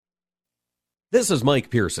This is Mike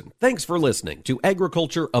Pearson. Thanks for listening to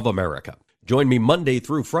Agriculture of America. Join me Monday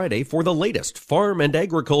through Friday for the latest farm and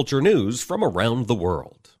agriculture news from around the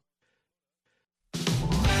world.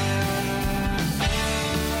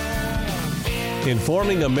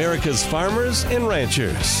 Informing America's farmers and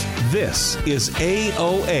ranchers. This is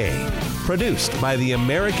AOA, produced by the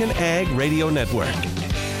American Ag Radio Network.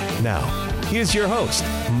 Now, here's your host,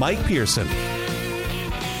 Mike Pearson.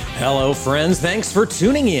 Hello, friends. Thanks for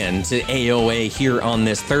tuning in to AOA here on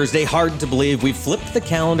this Thursday. Hard to believe we've flipped the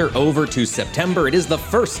calendar over to September. It is the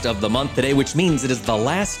first of the month today, which means it is the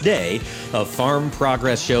last day of Farm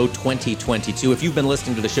Progress Show 2022. If you've been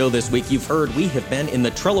listening to the show this week, you've heard we have been in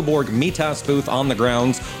the Trelleborg Mitas booth on the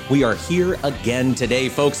grounds. We are here again today,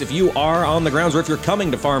 folks. If you are on the grounds or if you're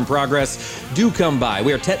coming to Farm Progress, do come by.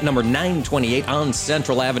 We are tent number 928 on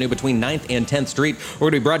Central Avenue between 9th and 10th Street.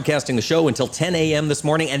 We're going to be broadcasting the show until 10 a.m. this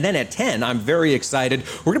morning, and then at 10, I'm very excited.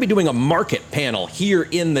 We're going to be doing a market panel here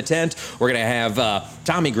in the tent. We're going to have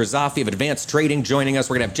Tommy Grizzoffi of Advanced Trading joining us.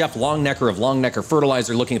 We're going to have Jeff Longnecker of Longnecker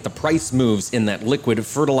Fertilizer looking at the price moves in that liquid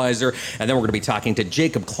fertilizer. And then we're going to be talking to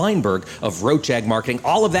Jacob Kleinberg of Roach Ag Marketing.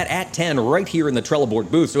 All of that at 10 right here in the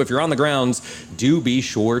Trelleborg booth. So if you're on the grounds, do be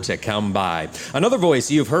sure to come by. Another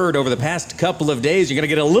voice you've heard over the past couple of days, you're going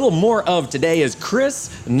to get a little more of today, is Chris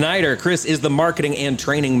Nider. Chris is the marketing and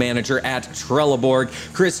training manager at Trelleborg.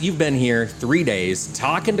 Chris, you've been here 3 days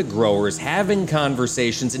talking to growers, having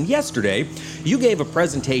conversations, and yesterday you gave a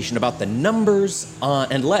presentation about the numbers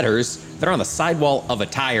and letters that are on the sidewall of a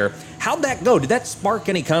tire. How'd that go? Did that spark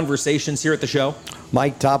any conversations here at the show?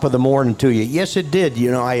 Mike, top of the morning to you. Yes, it did. You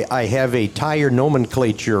know, I have a tire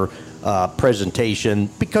nomenclature presentation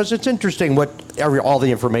because it's interesting what all the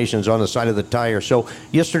information is on the side of the tire. So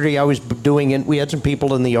yesterday I was doing it. We had some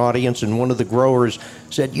people in the audience, and one of the growers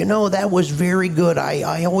said, you know, that was very good.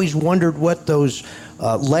 I always wondered what those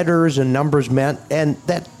letters and numbers meant, and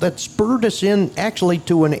that spurred us in actually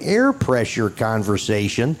to an air pressure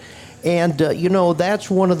conversation. And, you know, that's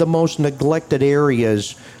one of the most neglected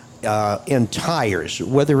areas in tires,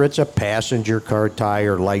 whether it's a passenger car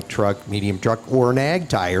tire, light truck, medium truck, or an ag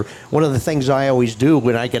tire. One of the things I always do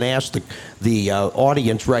when I can ask the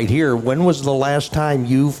audience right here, when was the last time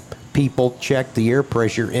you people checked the air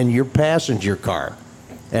pressure in your passenger car?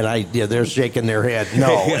 And they're shaking their head.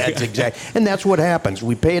 No, that's exactly. And that's what happens.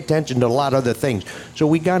 We pay attention to a lot of other things. So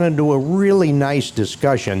we got into a really nice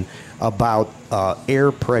discussion about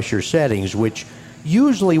air pressure settings, which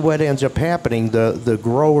usually what ends up happening, the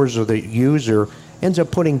growers or the user ends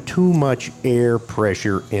up putting too much air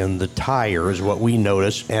pressure in the tire is what we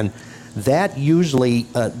notice, and that usually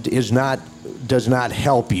does not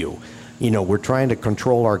help you. You know, we're trying to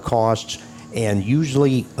control our costs, and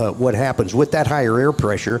usually what happens with that higher air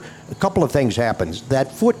pressure, a couple of things happens.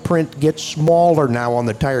 That footprint gets smaller now on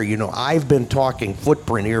the tire. You know, I've been talking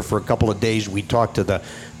footprint here for a couple of days. We talk to the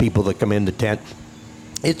people that come in the tent.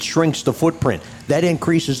 It shrinks the footprint. That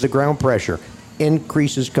increases the ground pressure,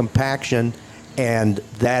 increases compaction, and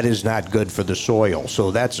that is not good for the soil.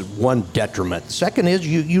 So that's one detriment. Second is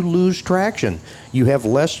you lose traction. You have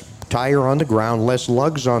less tire on the ground, less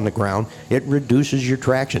lugs on the ground. It reduces your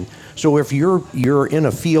traction. So if you're in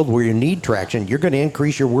a field where you need traction, you're going to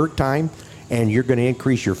increase your work time, and you're going to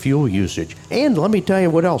increase your fuel usage. And let me tell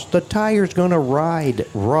you what else. The tire's going to ride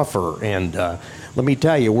rougher, and let me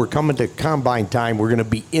tell you, we're coming to combine time. We're going to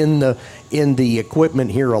be in the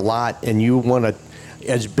equipment here a lot, and you want to,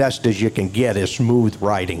 as best as you can get, a smooth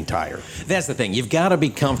riding tire. That's the thing. You've got to be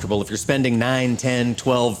comfortable. If you're spending 9, 10,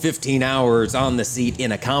 12, 15 hours on the seat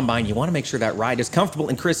in a combine, you want to make sure that ride is comfortable.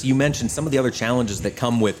 And Chris, you mentioned some of the other challenges that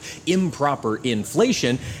come with improper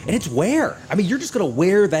inflation, and it's wear. I mean, you're just going to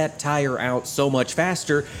wear that tire out so much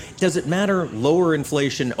faster. Does it matter lower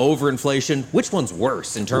inflation, overinflation? Which one's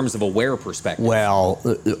worse in terms of a wear perspective? Well,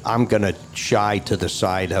 I'm going to shy to the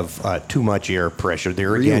side of too much air pressure.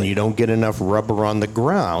 There again, Really? You don't get enough rubber on the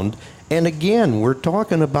ground. And again, we're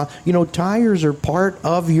talking about, you know, tires are part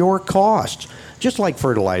of your costs, just like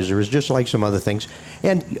fertilizers, just like some other things.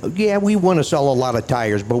 And yeah, we want to sell a lot of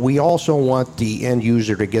tires, but we also want the end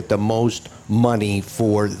user to get the most money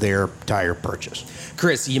for their tire purchase.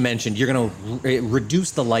 Chris, you mentioned you're going to reduce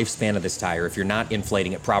the lifespan of this tire if you're not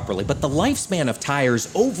inflating it properly. But the lifespan of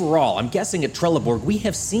tires overall, I'm guessing at Trelleborg, we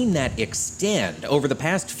have seen that extend over the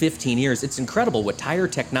past 15 years. It's incredible what tire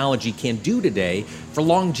technology can do today for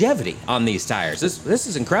longevity on these tires. This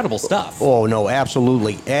is incredible stuff. Oh, no,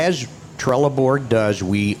 absolutely. As Trelleborg does,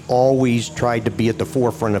 we always tried to be at the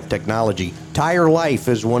forefront of technology. tire life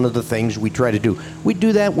is one of the things we try to do. We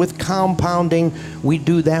do that with compounding. We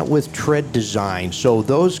do that with tread design. So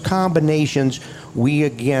those combinations, we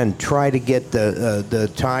again try to get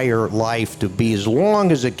the tire life to be as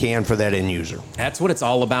long as it can for that end user. That's what it's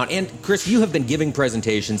all about. And Chris, you have been giving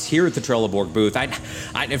presentations here at the Trelleborg booth.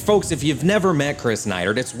 Folks, if you've never met Chris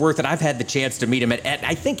Neidert, it's worth it. I've had the chance to meet him at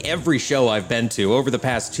I think every show I've been to over the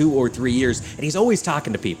past 2 or 3 years, and he's always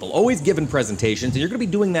talking to people, always giving presentations, and you're going to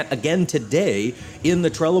be doing that again today in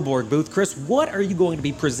the Trelleborg booth. Chris, what are you going to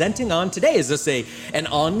be presenting on today? Is this an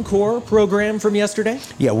encore program from yesterday?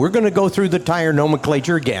 Yeah, we're going to go through the tire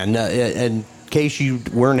nomenclature again, in case you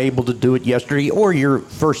weren't able to do it yesterday or your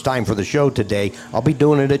first time for the show today. I'll be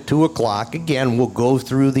doing it at 2 o'clock. Again, we'll go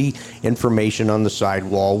through the information on the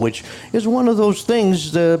sidewall, which is one of those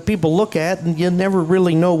things people look at and you never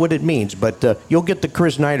really know what it means. But you'll get the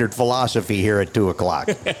Chris Neidert philosophy here at 2 o'clock.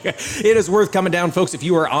 It is worth coming down, folks. If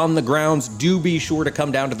you are on the grounds, do be sure to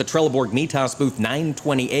come down to the Trelleborg Mitas booth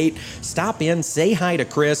 928. Stop in, say hi to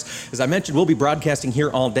Chris. As I mentioned, we'll be broadcasting here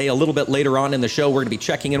all day. A little bit later on in the show, we're going to be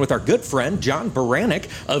checking in with our good friend, John Baranek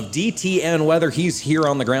of DTN Weather. He's here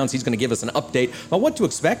on the grounds. He's going to give us an update on what to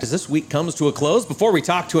expect as this week comes to a close. Before we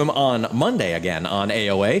talk to him on Monday again on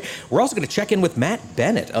AOA, we're also going to check in with Matt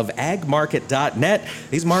Bennett of agmarket.net.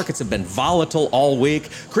 These markets have been volatile all week.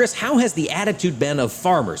 Chris, how has the attitude been of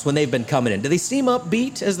farmers when they've been coming in? Do they seem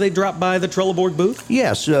upbeat as they drop by the Trelleborg booth?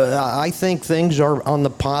 Yes, I think things are on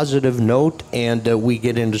the positive note, and we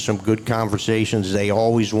get into some good conversations. They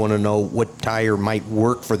always want to know what tire might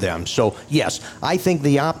work for them. So, yes, I think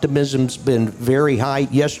the optimism's been very high.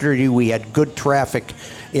 Yesterday we had good traffic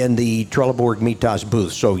in the Trelleborg Mitas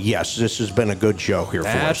booth. So, yes, this has been a good show here for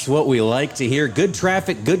us. That's what we like to hear. Good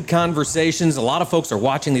traffic, good conversations. A lot of folks are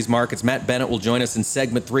watching these markets. Matt Bennett will join us in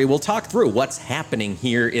segment 3. We'll talk through what's happening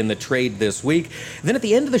here in the trade this week. Then at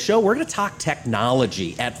the end of the show, we're going to talk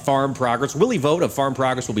technology at Farm Progress. Willie Vogt of Farm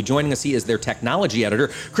Progress will be joining us. He is their technology editor.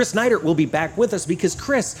 Chris Neidert will be back with us because,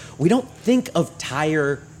 Chris, we don't think of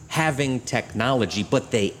tire having technology,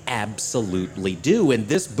 but they absolutely do. And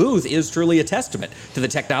this booth is truly a testament to the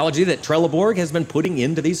technology that Trelleborg has been putting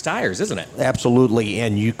into these tires, isn't it? Absolutely.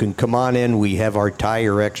 And you can come on in. We have our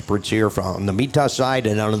tire experts here from the Mitas side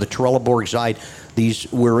and on the Trelleborg side.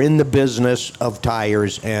 We're in the business of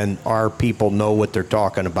tires, and our people know what they're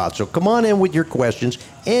talking about. So come on in with your questions,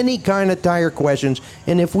 any kind of tire questions,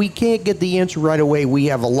 and if we can't get the answer right away, we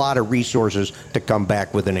have a lot of resources to come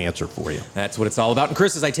back with an answer for you. That's what it's all about. And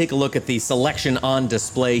Chris, as I take a look at the selection on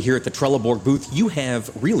display here at the Trelleborg booth, you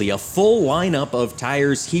have really a full lineup of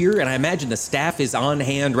tires here, and I imagine the staff is on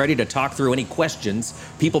hand ready to talk through any questions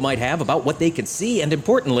people might have about what they can see, and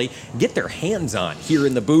importantly, get their hands on here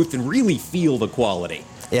in the booth and really feel the quality.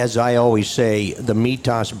 As I always say, the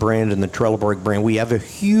Mitas brand and the Trelleborg brand, we have a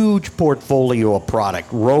huge portfolio of product.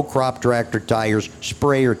 Row crop tractor tires,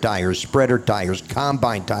 sprayer tires, spreader tires,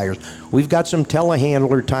 combine tires. We've got some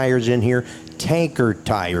telehandler tires in here, tanker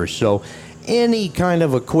tires. So any kind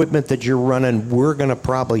of equipment that you're running, we're going to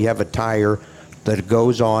probably have a tire that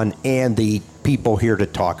goes on, and the people here to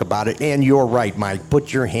talk about it. And you're right, Mike.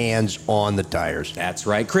 Put your hands on the tires. That's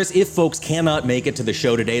right. Chris, if folks cannot make it to the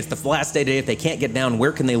show today, it's the last day today. If they can't get down,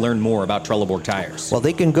 where can they learn more about Trelleborg tires? Well,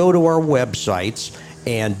 they can go to our websites,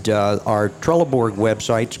 and our Trelleborg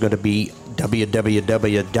website is going to be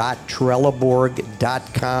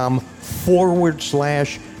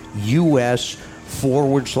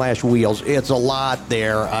www.trelleborg.com/US/wheels. It's a lot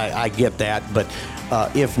there. I get that, but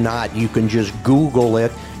if not, you can just Google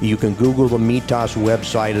it. You can Google the Mitas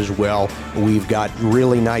website as well. We've got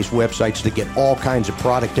really nice websites to get all kinds of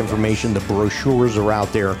product information. The brochures are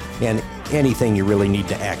out there, and anything you really need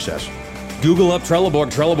to access. Google up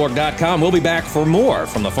Trelleborg, Trelleborg.com. We'll be back for more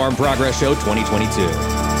from the Farm Progress Show 2022.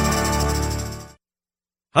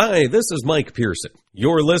 Hi, this is Mike Pearson.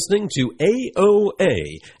 You're listening to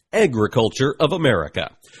AOA, Agriculture of America.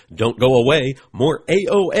 Don't go away. More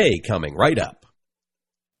AOA coming right up.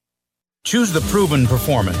 Choose the proven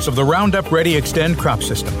performance of the Roundup Ready Extend crop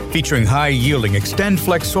system, featuring high-yielding Extend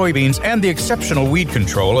Flex soybeans and the exceptional weed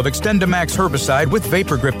control of XtendiMax herbicide with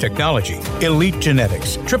Vapor Grip technology. Elite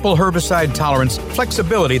genetics, triple herbicide tolerance,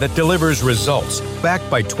 flexibility that delivers results, backed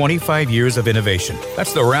by 25 years of innovation.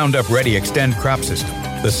 That's the Roundup Ready Extend crop system,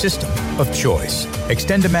 the system of choice.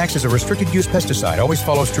 XtendiMax is a restricted-use pesticide. Always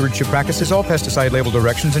follow stewardship practices, all pesticide label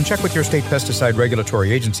directions, and check with your state pesticide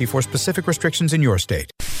regulatory agency for specific restrictions in your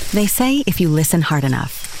state. They say if you listen hard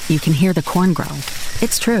enough, you can hear the corn grow.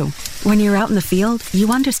 It's true. When you're out in the field,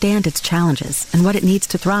 you understand its challenges and what it needs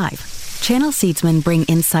to thrive. Channel Seedsmen bring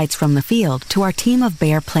insights from the field to our team of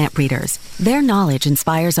Bayer plant breeders. Their knowledge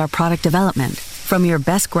inspires our product development, From your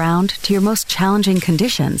best ground to your most challenging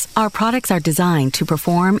conditions, our products are designed to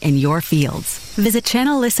perform in your fields. Visit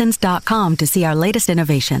channellistens.com to see our latest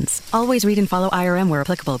innovations. Always read and follow IRM where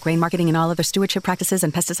applicable, grain marketing and all other stewardship practices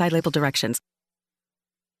and pesticide label directions.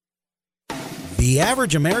 The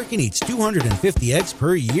average American eats 250 eggs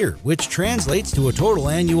per year, which translates to a total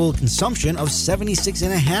annual consumption of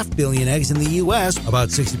 76.5 billion eggs in the U.S. About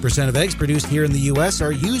 60% of eggs produced here in the U.S.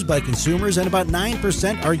 are used by consumers, and about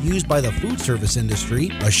 9% are used by the food service industry.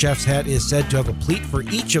 A chef's hat is said to have a pleat for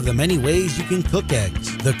each of the many ways you can cook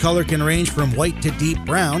eggs. The color can range from white to deep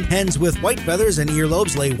brown. Hens with white feathers and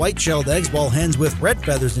earlobes lay white-shelled eggs, while hens with red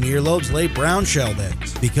feathers and earlobes lay brown-shelled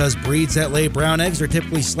eggs. Because breeds that lay brown eggs are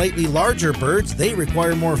typically slightly larger birds, they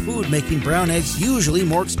require more food, making brown eggs usually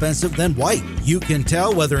more expensive than white. You can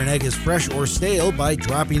tell whether an egg is fresh or stale by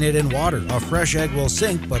dropping it in water. A fresh egg will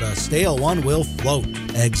sink, but a stale one will float.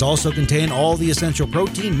 Eggs also contain all the essential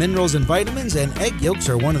protein, minerals, and vitamins, and egg yolks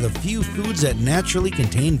are one of the few foods that naturally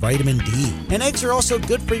contain vitamin D. And eggs are also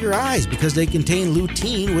good for your eyes because they contain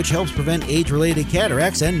lutein, which helps prevent age-related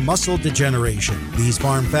cataracts and muscle degeneration. These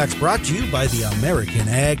farm facts brought to you by the American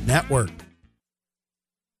Ag Network.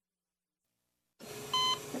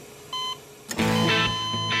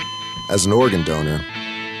 As an organ donor,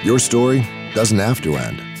 your story doesn't have to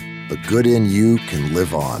end. The good in you can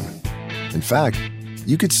live on. In fact,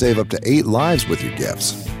 you could save up to 8 lives with your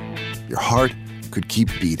gifts. Your heart could keep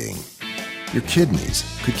beating. Your kidneys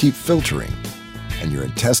could keep filtering. And your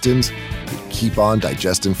intestines could keep on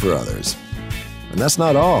digesting for others. And that's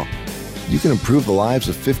not all. You can improve the lives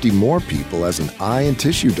of 50 more people as an eye and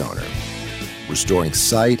tissue donor, restoring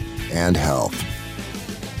sight and health.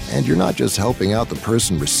 And you're not just helping out the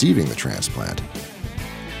person receiving the transplant.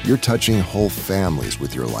 You're touching whole families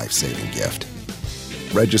with your life-saving gift.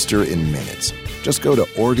 Register in minutes. Just go to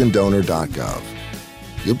organdonor.gov.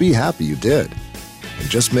 You'll be happy you did. And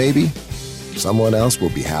just maybe, someone else will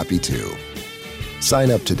be happy too.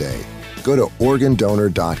 Sign up today. Go to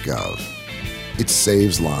organdonor.gov. It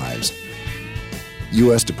saves lives.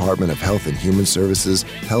 U.S. Department of Health and Human Services,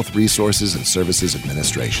 Health Resources and Services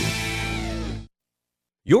Administration.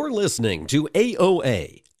 You're listening to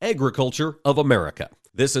AOA, Agriculture of America.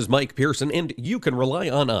 This is Mike Pearson, and you can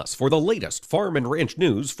rely on us for the latest farm and ranch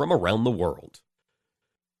news from around the world.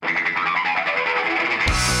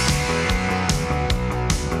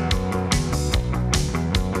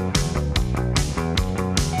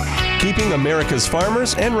 Keeping America's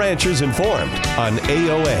farmers and ranchers informed on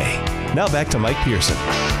AOA. Now back to Mike Pearson.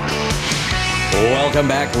 Welcome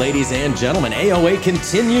back, ladies and gentlemen. AOA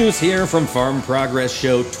continues here from Farm Progress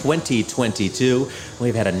Show 2022.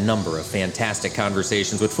 We've had a number of fantastic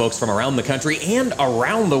conversations with folks from around the country and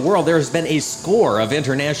around the world. There has been a score of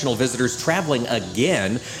international visitors traveling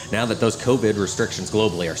again now that those COVID restrictions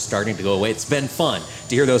globally are starting to go away. It's been fun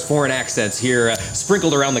to hear those foreign accents here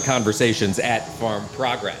sprinkled around the conversations at Farm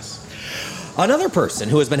Progress. Another person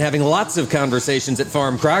who has been having lots of conversations at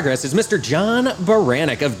Farm Progress is Mr. John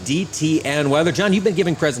Baranek of DTN Weather. John, you've been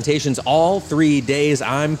giving presentations all 3 days.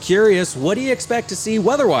 I'm curious, what do you expect to see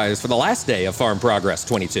weather-wise for the last day of Farm Progress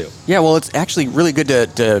 22? Yeah, well, it's actually really good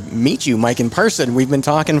to meet you, Mike, in person. We've been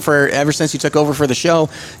talking ever since you took over for the show.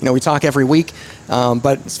 You know, we talk every week,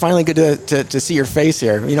 but it's finally good to see your face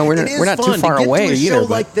here. You know, we're not too far away to either. show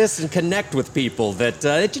like this and connect with people that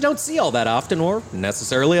you don't see all that often or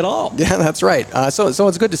necessarily at all. Yeah, that's right. So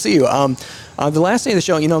it's good to see you. The last day of the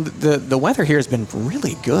show, you know, the weather here has been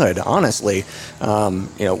really good, honestly.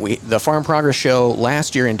 The Farm Progress show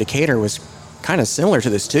last year in Decatur was kind of similar to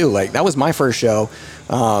this too. Like, that was my first show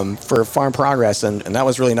for Farm Progress, and that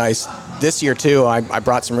was really nice. This year too, I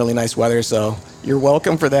brought some really nice weather, so you're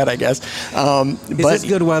welcome for that, I guess. Is this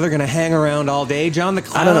good weather going to hang around all day, John? The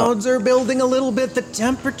clouds are building a little bit. The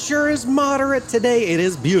temperature is moderate today. It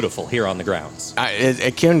is beautiful here on the grounds.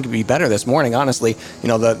 It couldn't be better this morning, honestly. You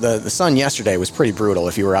know, the sun yesterday was pretty brutal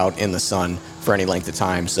if you were out in the sun for any length of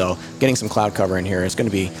time. So getting some cloud cover in here is going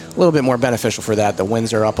to be a little bit more beneficial for that. The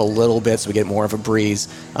winds are up a little bit, so we get more of a breeze,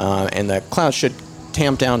 and the clouds should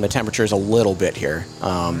tamp down the temperatures a little bit here.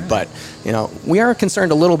 But, you know, we are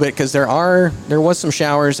concerned a little bit because there was some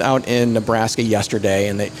showers out in Nebraska yesterday,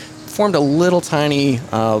 and they formed a little tiny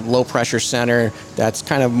low pressure center that's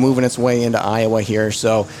kind of moving its way into Iowa here.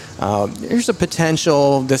 So there's a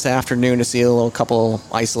potential this afternoon to see a couple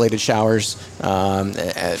isolated showers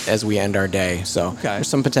as we end our day. So there's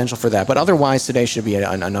some potential for that. But otherwise, today should be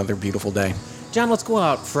another beautiful day. John, let's go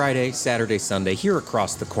out Friday, Saturday, Sunday here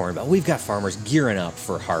across the Corn Belt. We've got farmers gearing up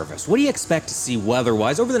for harvest. What do you expect to see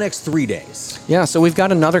weather-wise over the next 3 days? Yeah, so we've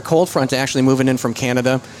got another cold front actually moving in from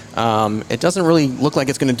Canada. It doesn't really look like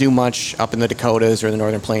it's going to do much up in the Dakotas or the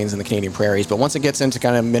Northern Plains and the Canadian Prairies, but once it gets into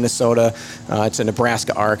kind of Minnesota to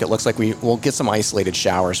Nebraska arc, it looks like we'll get some isolated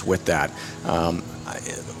showers with that.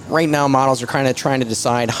 Right now, models are kind of trying to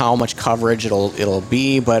decide how much coverage it'll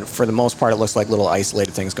be, but for the most part, it looks like little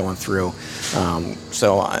isolated things going through.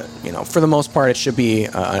 For the most part, it should be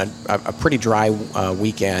a pretty dry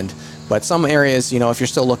weekend. But some areas, if you're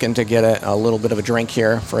still looking to get a little bit of a drink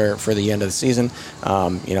here for the end of the season,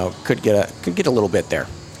 could get a little bit there.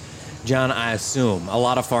 John, I assume a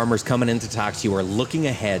lot of farmers coming in to talk to you are looking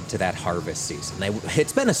ahead to that harvest season.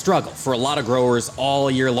 It's been a struggle for a lot of growers all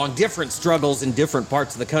year long. Different struggles in different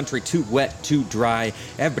parts of the country. Too wet, too dry.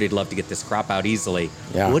 Everybody'd love to get this crop out easily.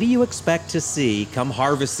 Yeah. What do you expect to see come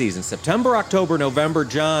harvest season? September, October, November.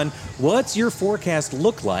 John, what's your forecast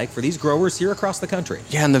look like for these growers here across the country?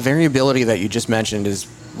 Yeah, and the variability that you just mentioned has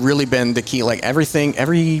really been the key. Like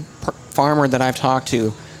every farmer that I've talked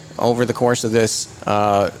to over the course of the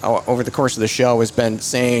show has been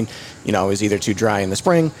saying, it was either too dry in the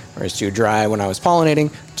spring or it's too dry when I was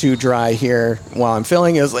pollinating, too dry here while I'm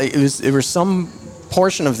filling. It was some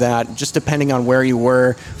portion of that, just depending on where you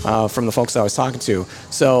were from the folks I was talking to.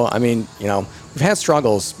 So, we've had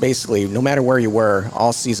struggles basically no matter where you were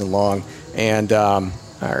all season long, and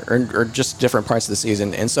or just different parts of the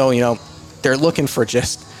season. And so, they're looking for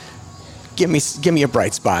just give me a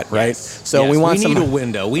bright spot, right? Yes. So yes. we need a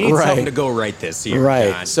window. We need something to go right this year. Right.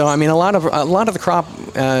 John. So a lot of the crop,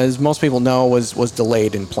 as most people know, was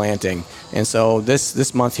delayed in planting, and so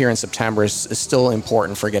this month here in September is still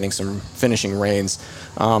important for getting some finishing rains.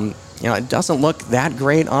 It doesn't look that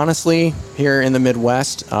great, honestly, here in the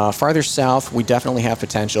Midwest. Farther south, we definitely have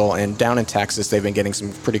potential, and down in Texas, they've been getting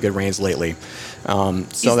some pretty good rains lately.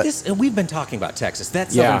 We've been talking about Texas.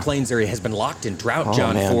 That Southern Plains area has been locked in drought,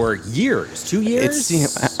 John, for years, 2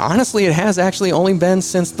 years? Honestly, it has actually only been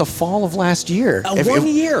since the fall of last year. 1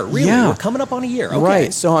 year, really? Yeah. We're coming up on a year. Okay.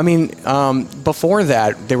 Right. So, before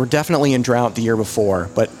that, they were definitely in drought the year before,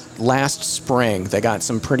 but last spring, they got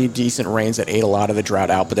some pretty decent rains that ate a lot of the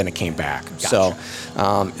drought out, but then it came back. Gotcha.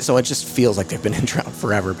 So it just feels like they've been in drought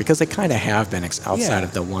forever because they kind of have been outside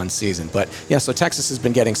of the one season. But yeah, so Texas has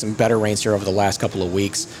been getting some better rains here over the last couple of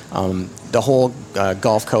weeks. The whole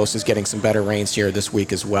Gulf Coast is getting some better rains here this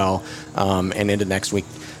week as well, and into next week.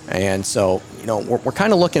 And so, we're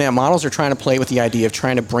kind of looking at models are trying to play with the idea of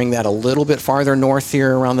trying to bring that a little bit farther north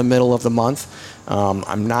here around the middle of the month.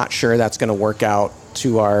 I'm not sure that's going to work out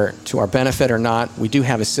to our benefit or not. We do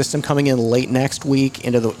have a system coming in late next week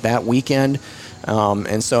into that weekend.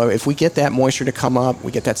 And so if we get that moisture to come up,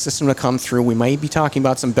 we get that system to come through, we might be talking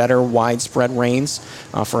about some better widespread rains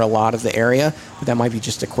for a lot of the area. But that might be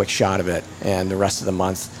just a quick shot of it. And the rest of the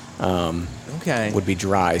month would be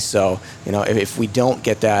dry. So, if we don't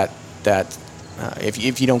get that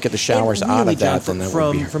if you don't get the showers out of that, John, then that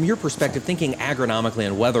would be... From your perspective, thinking agronomically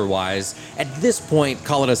and weather-wise, at this point,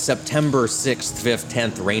 call it a September 6th, 5th,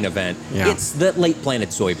 10th rain event. Yeah. It's the late-planted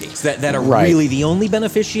soybeans that are really the only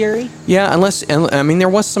beneficiary? Yeah, there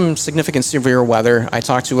was some significant severe weather. I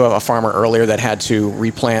talked to a farmer earlier that had to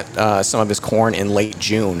replant some of his corn in late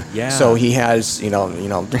June. Yeah. So he has, he's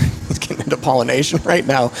getting into pollination right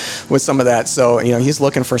now with some of that. So, he's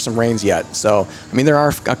looking for some rains yet. So, there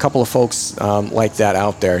are a couple of folks like that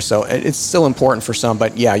out there. So it's still important for some,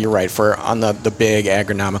 but yeah, you're right. For on the big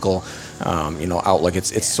agronomical, outlook,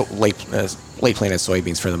 it's so late planted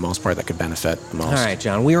soybeans for the most part that could benefit the most. All right,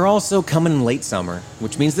 John. We are also coming in late summer,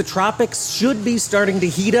 which means the tropics should be starting to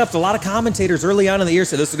heat up. A lot of commentators early on in the year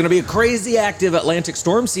said this is going to be a crazy active Atlantic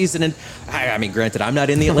storm season. And granted, I'm not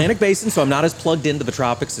in the Atlantic basin, so I'm not as plugged into the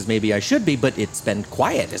tropics as maybe I should be, but it's been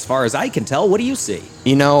quiet as far as I can tell. What do you see?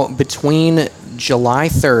 Between July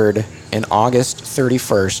 3rd and August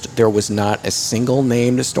 31st, there was not a single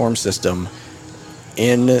named storm system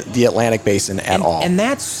in the Atlantic basin at all. And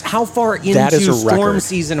that's how far into storm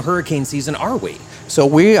season, hurricane season are we? So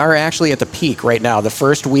we are actually at the peak right now. The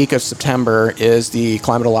first week of September is the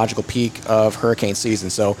climatological peak of hurricane season.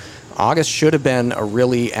 So August should have been a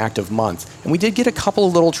really active month. And we did get a couple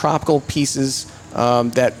of little tropical pieces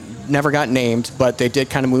that never got named, but they did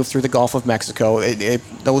kind of move through the Gulf of Mexico.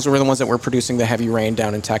 Those were the ones that were producing the heavy rain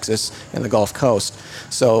down in Texas and the Gulf Coast.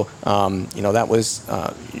 So, that was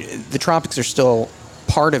the tropics are still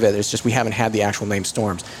part of it. It's just we haven't had the actual named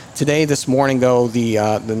storms. Today, this morning, though,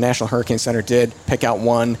 the National Hurricane Center did pick out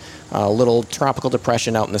one little tropical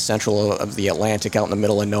depression out in the central of the Atlantic, out in the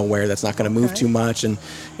middle of nowhere. That's not going to move too much and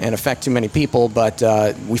affect too many people. But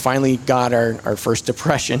we finally got our first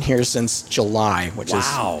depression here since July, which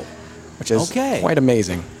is quite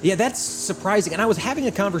amazing. Yeah, that's surprising. And I was having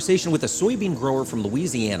a conversation with a soybean grower from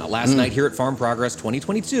Louisiana last night here at Farm Progress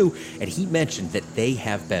 2022, and he mentioned that they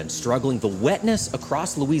have been struggling. The wetness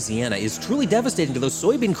across Louisiana is truly devastating to those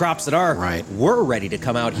soybean crops that were ready to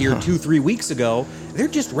come out here 2-3 weeks ago. They're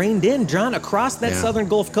just reined in, John, across that southern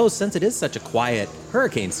Gulf Coast. Since it is such a quiet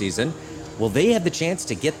hurricane season, will they have the chance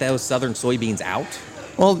to get those southern soybeans out?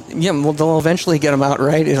 Well, yeah, they'll eventually get them out,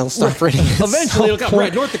 right? It'll start raining. Eventually it'll come.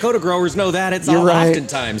 Right. North Dakota growers know that. It's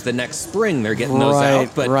oftentimes the next spring they're getting those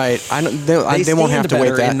out. But they won't have to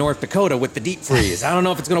wait that. In North Dakota with the deep freeze. I don't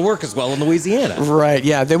know if it's going to work as well in Louisiana. Right,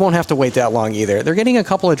 yeah, they won't have to wait that long either. They're getting a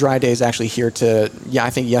couple of dry days actually here I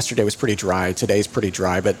think yesterday was pretty dry. Today's pretty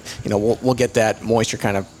dry, but we'll get that moisture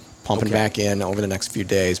kind of pumping back in over the next few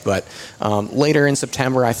days. But later in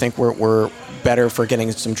September, I think we're better for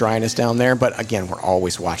getting some dryness down there. But again, we're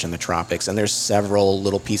always watching the tropics, and there's several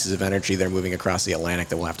little pieces of energy that are moving across the Atlantic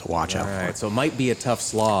that we'll have to watch out for. So it might be a tough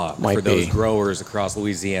slog for those growers across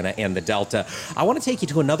Louisiana and the Delta. I want to take you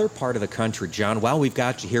to another part of the country, John. While we've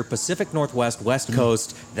got you here, Pacific Northwest, West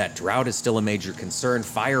Coast, that drought is still a major concern.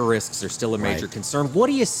 Fire risks are still a major concern. What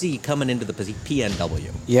do you see coming into the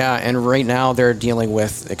PNW? Yeah, and right now they're dealing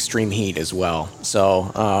with extreme heat as well.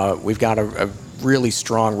 So we've got a really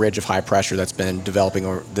strong ridge of high pressure that's been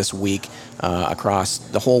developing this week across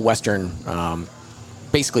the whole western,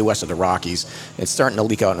 basically west of the Rockies. It's starting to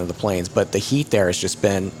leak out into the plains, but the heat there has just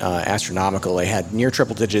been astronomical. They had near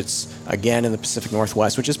triple digits again in the Pacific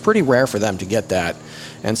Northwest, which is pretty rare for them to get that.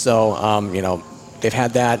 And so, they've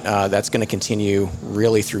had that. That's going to continue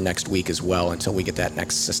really through next week as well until we get that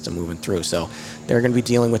next system moving through. So they're going to be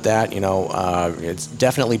dealing with that. It's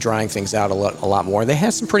definitely drying things out a lot more. They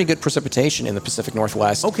had some pretty good precipitation in the Pacific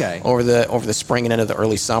Northwest over the spring and into the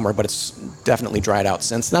early summer, but it's definitely dried out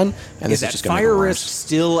since then. And is that fire risk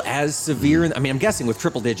still as severe? I mean, I'm guessing with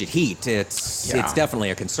triple-digit heat, it's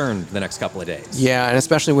definitely a concern the next couple of days. Yeah, and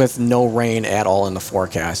especially with no rain at all in the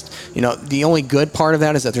forecast. The only good part of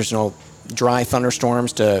that is that there's no dry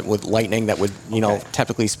thunderstorms with lightning that would,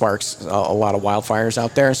 typically sparks a lot of wildfires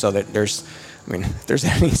out there. So that if there's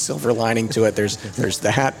any silver lining to it, there's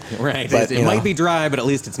that. Right. But, it might be dry, but at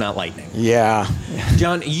least it's not lightning. Yeah.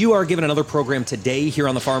 John, you are giving another program today here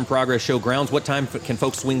on the Farm Progress Show grounds. What time can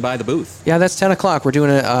folks swing by the booth? Yeah, that's 10 o'clock. We're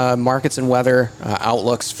doing markets and weather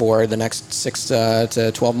outlooks for the next 6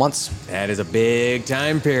 to 12 months. That is a big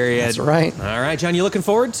time period. That's right. All right, John, you looking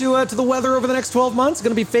forward to the weather over the next 12 months?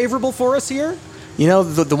 Going to be favorable for us here?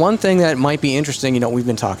 The one thing that might be interesting, we've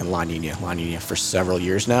been talking La Nina for several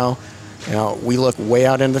years now. We look way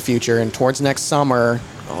out into the future, and towards next summer,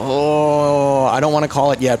 I don't want to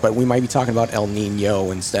call it yet, but we might be talking about El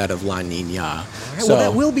Nino instead of La Nina. Right, well,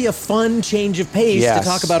 that will be a fun change of pace to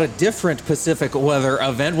talk about a different Pacific weather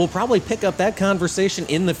event. We'll probably pick up that conversation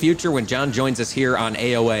in the future when John joins us here on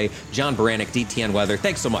AOA. John Baranek, DTN Weather,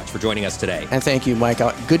 thanks so much for joining us today. And thank you, Mike.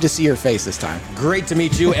 Good to see your face this time. Great to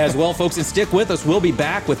meet you as well, folks. And stick with us. We'll be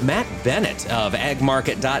back with Matt Bennett of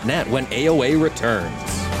agmarket.net when AOA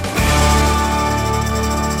returns.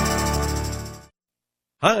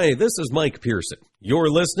 Hi, this is Mike Pearson.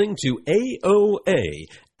 You're listening to AOA,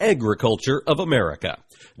 Agriculture of America.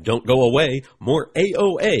 Don't go away, more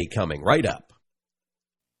AOA coming right up.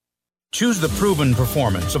 Choose the proven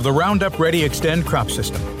performance of the Roundup Ready Extend crop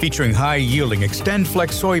system, featuring high-yielding Extend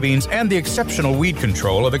Flex soybeans and the exceptional weed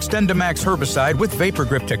control of XtendiMax herbicide with Vapor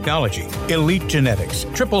Grip technology. Elite genetics,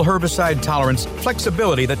 triple herbicide tolerance,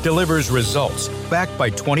 flexibility that delivers results, backed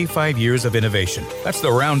by 25 years of innovation. That's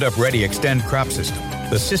the Roundup Ready Extend crop system,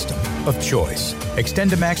 the system of choice.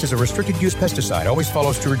 XtendiMax is a restricted-use pesticide. Always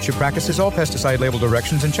follow stewardship practices, all pesticide label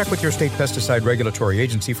directions, and check with your state pesticide regulatory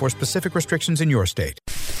agency for specific restrictions in your state.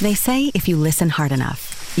 They say if you listen hard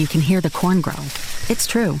enough, you can hear the corn grow. It's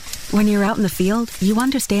true. When you're out in the field, you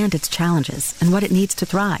understand its challenges and what it needs to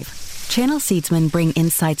thrive. Channel Seedsmen bring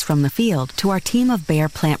insights from the field to our team of Bayer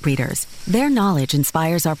plant breeders. Their knowledge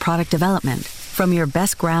inspires our product development. From your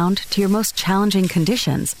best ground to your most challenging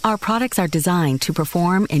conditions, our products are designed to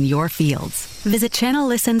perform in your fields. Visit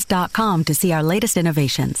channellistens.com to see our latest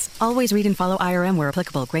innovations. Always read and follow IRM where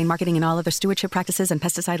applicable, grain marketing and all other stewardship practices and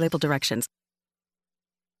pesticide label directions.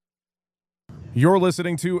 You're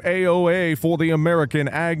listening to AOA for the American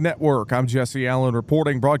Ag Network. I'm Jesse Allen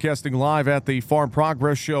reporting, broadcasting live at the Farm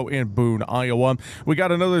Progress Show in Boone, Iowa. We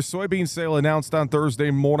got another soybean sale announced on Thursday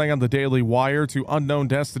morning on the Daily Wire to unknown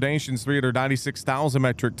destinations, 396,000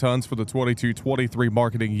 metric tons for the 22-23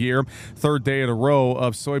 marketing year. Third day in a row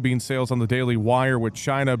of soybean sales on the Daily Wire, with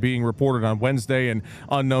China being reported on Wednesday and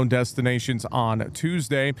unknown destinations on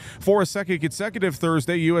Tuesday. For a second consecutive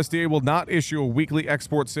Thursday, USDA will not issue a weekly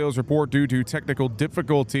export sales report due to technical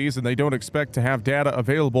difficulties, and they don't expect to have data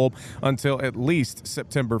available until at least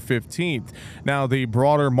September 15th. Now, the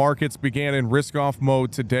broader markets began in risk-off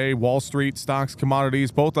mode today. Wall Street, stocks,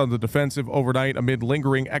 commodities, both on the defensive overnight amid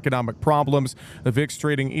lingering economic problems. The VIX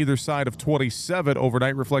trading either side of 27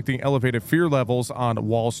 overnight, reflecting elevated fear levels on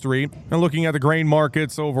Wall Street. And looking at the grain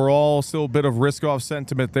markets overall, still a bit of risk-off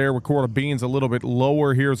sentiment there, with quarter beans a little bit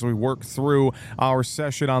lower here as we work through our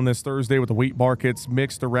session on this Thursday, with the wheat markets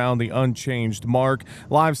mixed around the unchanged mark.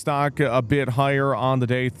 Livestock a bit higher on the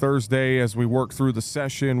day Thursday as we work through the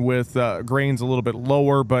session, with grains a little bit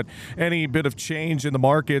lower, but any bit of change in the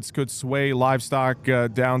markets could sway livestock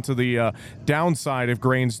down to the downside if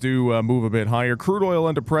grains do move a bit higher. Crude oil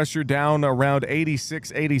under pressure, down around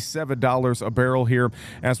 $86, $87 a barrel here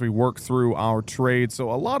as we work through our trade.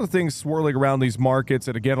 So a lot of things swirling around these markets,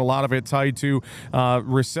 and again, a lot of it tied to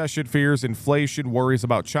recession fears, inflation, worries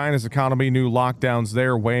about China's economy, new lockdowns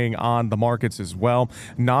there weighing on the markets as well.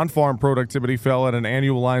 Non-farm productivity fell at an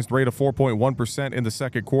annualized rate of 4.1% in the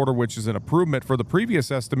second quarter, which is an improvement for the previous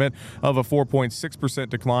estimate of a 4.6%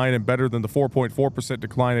 decline, and better than the 4.4%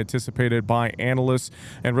 decline anticipated by analysts.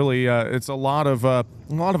 And really, it's a lot of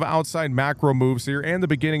outside macro moves here, and the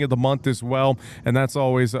beginning of the month as well, and that's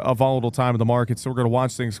always a volatile time in the market, so we're going to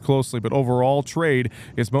watch things closely. But overall, trade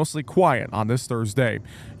is mostly quiet on this Thursday.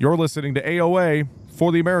 You're listening to AOA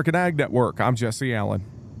for the American Ag Network. I'm Jesse Allen.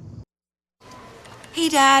 Hey,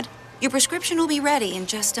 Dad, your prescription will be ready in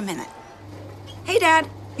just a minute. Hey, Dad,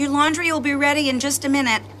 your laundry will be ready in just a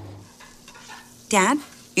minute. Dad,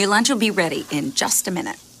 your lunch will be ready in just a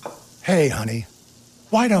minute. Hey, honey,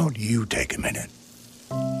 why don't you take a minute?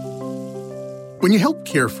 When you help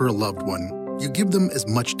care for a loved one, you give them as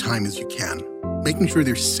much time as you can, making sure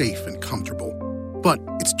they're safe and comfortable. But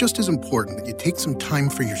it's just as important that you take some time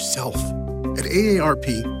for yourself. At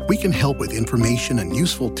AARP, we can help with information and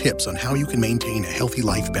useful tips on how you can maintain a healthy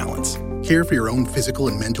life balance, care for your own physical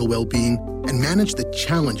and mental well-being, and manage the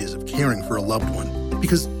challenges of caring for a loved one.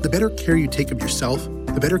 Because the better care you take of yourself,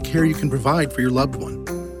 the better care you can provide for your loved one.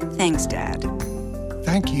 Thanks, Dad.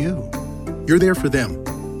 Thank you. You're there for them.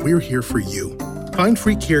 We're here for you. Find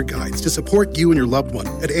free care guides to support you and your loved one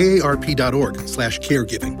at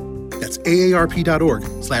aarp.org/caregiving. That's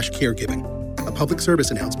aarp.org/caregiving. A public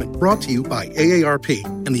service announcement brought to you by AARP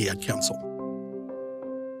and the Ad Council.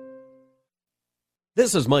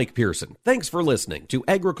 This is Mike Pearson. Thanks for listening to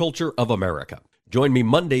Agriculture of America. Join me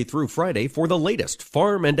Monday through Friday for the latest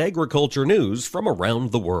farm and agriculture news from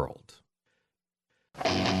around the world.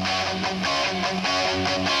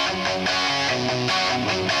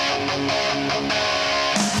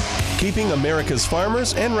 Keeping America's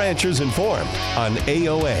farmers and ranchers informed on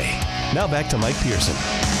AOA. Now back to Mike Pearson.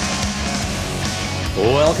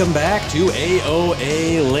 Welcome back to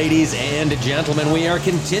AOA, ladies and gentlemen. We are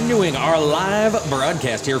continuing our live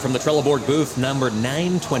broadcast here from the Trelleborg booth number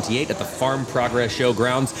 928 at the Farm Progress Show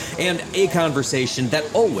grounds. And a conversation that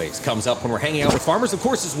always comes up when we're hanging out with farmers, of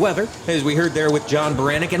course, is weather, as we heard there with John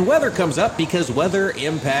Baranek. And weather comes up because weather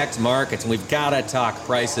impacts markets, and we've got to talk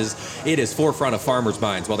prices. It is forefront of farmers'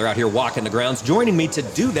 minds while they're out here walking the grounds. Joining me to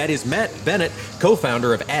do that is Matt Bennett,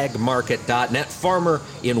 co-founder of agmarket.net, farmer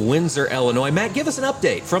in Windsor, Illinois. Matt, give us an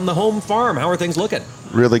update from the home farm. How are things looking?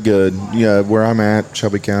 Really good. Yeah, where I'm at,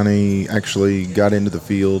 Shelby County, actually got into the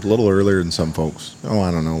field a little earlier than some folks.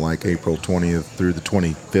 I don't know, like April 20th through the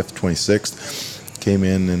 25th, 26th. Came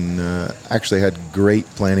in and actually had great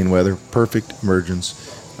planting weather, perfect emergence,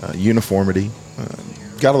 uniformity.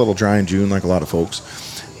 Got a little dry in June like a lot of folks,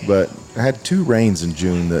 but I had 2 rains in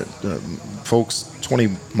June that folks 20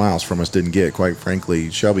 miles from us didn't get, quite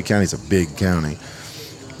frankly. Shelby County's a big county.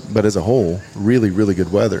 But as a whole, really, really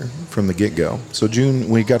good weather from the get-go. So June,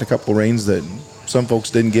 we got a couple of rains that some folks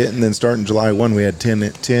didn't get, and then starting July 1, we had 10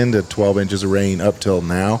 to 12 inches of rain up till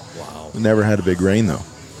now. Wow. Never had a big rain, though.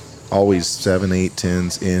 Always 7, 8,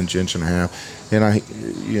 10s, inch and a half. And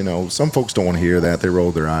some folks don't want to hear that. They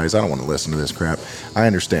roll their eyes. I don't want to listen to this crap. I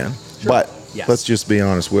understand. Sure. But yes, let's just be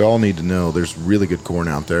honest. We all need to know there's really good corn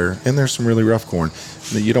out there, and there's some really rough corn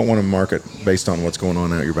that you don't want to market based on what's going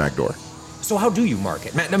on out your back door. So how do you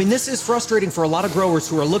market? Matt, I mean, this is frustrating for a lot of growers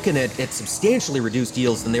who are looking at substantially reduced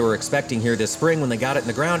yields than they were expecting here this spring when they got it in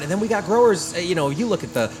the ground. And then we got growers, you look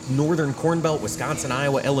at the northern Corn Belt, Wisconsin,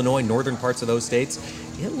 Iowa, Illinois, northern parts of those states.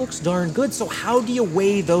 It looks darn good. So how do you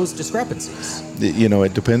weigh those discrepancies?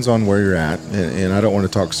 It depends on where you're at. And I don't want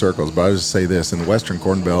to talk circles, but I'll just say this. In the western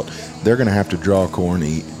Corn Belt, they're going to have to draw corn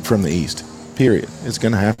from the east, period. It's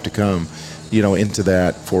going to have to come into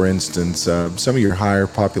that. For instance, some of your higher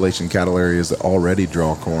population cattle areas that already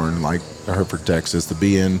draw corn, like Hereford, Texas, the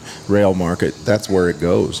BN rail market, that's where it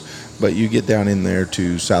goes. But you get down in there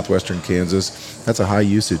to southwestern Kansas, that's a high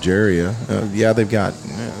usage area. They've got,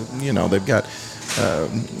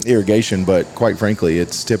 irrigation, but quite frankly,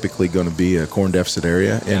 it's typically going to be a corn deficit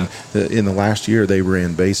area. And in the last year, they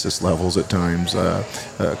ran basis levels at times a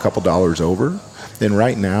couple dollars over. And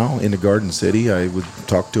right now in the Garden City, I would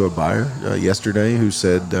talk to a buyer yesterday who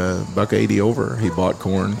said $1.80 over. He bought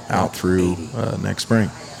corn out through next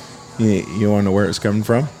spring. You want to know where it's coming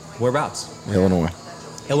from? Whereabouts? Illinois.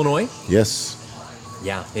 Illinois? Yes.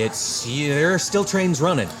 Yeah, there are still trains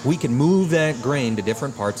running. We can move that grain to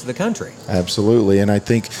different parts of the country. Absolutely. And I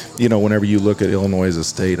think, whenever you look at Illinois as a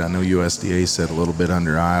state, I know USDA said a little bit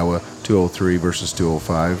under Iowa, 203 versus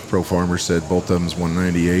 205. Pro Farmer said both of them is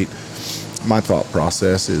 198. My thought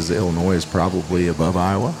process is Illinois is probably above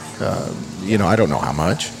Iowa. I don't know how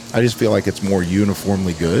much. I just feel like it's more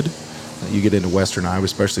uniformly good. You get into western Iowa,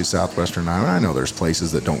 especially southwestern Iowa. I know there's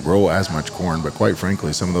places that don't grow as much corn, but quite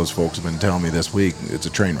frankly, some of those folks have been telling me this week it's a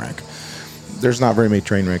train wreck. There's not very many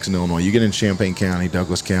train wrecks in Illinois. You get in Champaign County,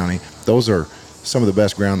 Douglas County, those are some of the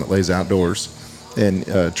best ground that lays outdoors. And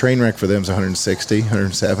train wreck for them is 160,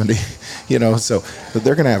 170, so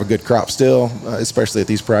they're going to have a good crop still, especially at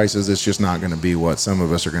these prices. It's just not going to be what some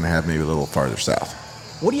of us are going to have maybe a little farther south.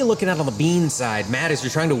 What are you looking at on the bean side, Matt, as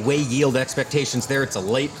you're trying to weigh yield expectations there? It's a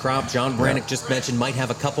late crop. John Brannick just mentioned might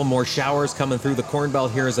have a couple more showers coming through the Corn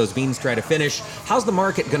Belt here as those beans try to finish. How's the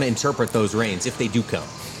market going to interpret those rains if they do come?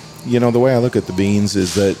 The way I look at the beans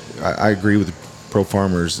is that I agree with Pro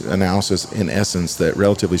Farmer's analysis in essence that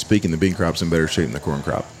relatively speaking the bean crop's in better shape than the corn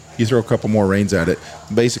crop. You throw a couple more rains at it,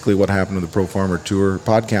 basically what happened to the Pro Farmer Tour,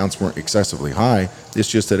 pod counts weren't excessively high. It's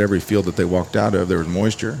just that every field that they walked out of, there was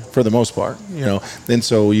moisture for the most part, And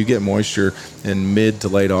so you get moisture in mid to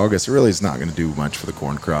late August. It really is not going to do much for the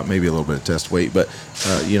corn crop, maybe a little bit of test weight. But,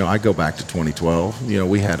 I go back to 2012.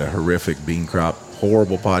 We had a horrific bean crop,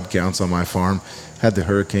 horrible pod counts on my farm, had the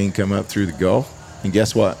hurricane come up through the Gulf. And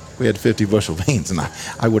guess what? We had 50 bushel beans, and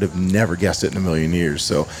I would have never guessed it in a million years.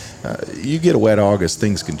 So you get a wet August,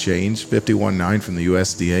 things can change. 51.9 from the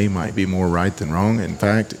USDA might be more right than wrong. In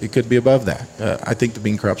fact, it could be above that. I think the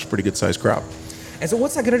bean crop's a pretty good-sized crop. And so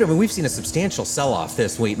what's that going to do? I mean, we've seen a substantial sell-off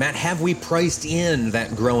this week. Matt, have we priced in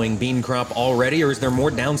that growing bean crop already, or is there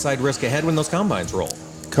more downside risk ahead when those combines roll?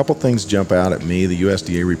 A couple things jump out at me. The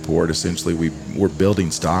USDA report, essentially, we're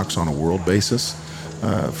building stocks on a world basis.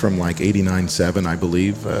 From like 89.7, I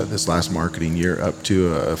believe, this last marketing year, up to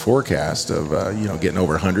a forecast of getting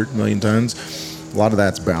over 100 million tons. A lot of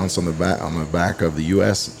that's bounced on the back of the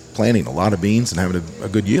U.S. planting a lot of beans and having a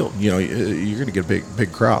good yield. You're going to get a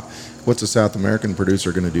big crop. What's a South American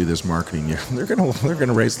producer going to do this marketing year? They're going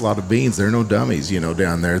to raise a lot of beans. They're no dummies,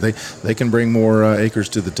 down there. They can bring more acres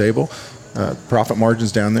to the table. Profit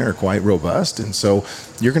margins down there are quite robust, and so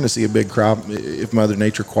you're going to see a big crop if Mother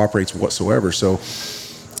Nature cooperates whatsoever. So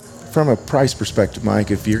from a price perspective, Mike,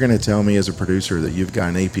 if you're going to tell me as a producer that you've got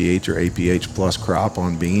an APH or APH plus crop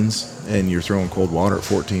on beans and you're throwing cold water at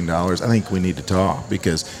 $14, I think we need to talk,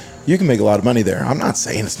 because you can make a lot of money there. I'm not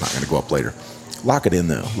saying it's not going to go up later. Lock it in,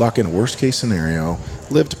 though. Lock in a worst-case scenario.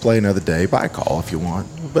 Live to play another day. Buy a call if you want,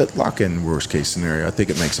 but lock in worst-case scenario. I think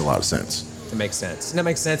it makes a lot of sense. It makes sense. That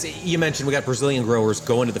makes sense. You mentioned we got Brazilian growers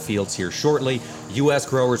going to the fields here shortly. U.S.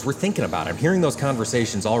 growers, we're thinking about it. I'm hearing those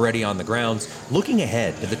conversations already on the grounds. Looking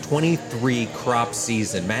ahead to the 23 crop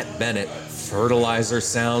season, Matt Bennett, fertilizer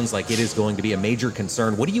sounds like it is going to be a major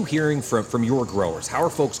concern. What are you hearing from your growers? How are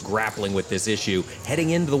folks grappling with this issue heading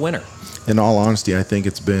into the winter? In all honesty, I think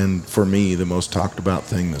it's been, for me, the most talked about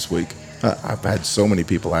thing this week. I've had so many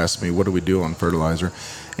people ask me, what do we do on fertilizer?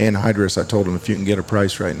 Anhydrous, I told them, if you can get a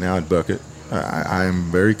price right now, I'd book it. I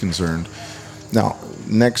am very concerned. Now,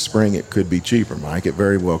 next spring it could be cheaper, Mike. It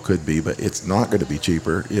very well could be, but it's not going to be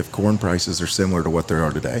cheaper if corn prices are similar to what they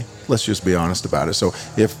are today. Let's just be honest about it. So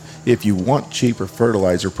if you want cheaper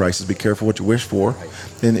fertilizer prices, be careful what you wish for.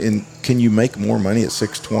 And can you make more money at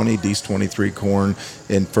 620 D's 23 corn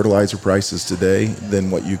and fertilizer prices today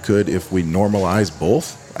than what you could if we normalize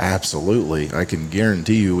both? Absolutely. I can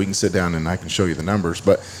guarantee you, we can sit down and I can show you the numbers,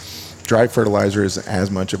 but dry fertilizer is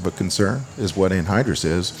as much of a concern as what anhydrous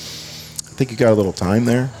is. I think you got a little time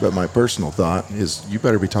there, but my personal thought is you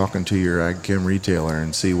better be talking to your ag chem retailer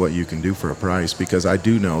and see what you can do for a price, because I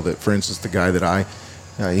do know that, for instance, the guy that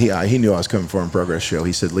he knew I was coming for in Progress Show.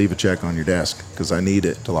 He said, leave a check on your desk because I need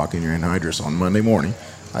it to lock in your anhydrous on Monday morning.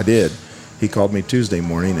 I did. He called me Tuesday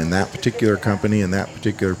morning, and that particular company in that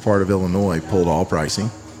particular part of Illinois pulled all pricing.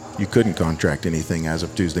 You couldn't contract anything as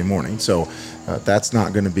of Tuesday morning. So that's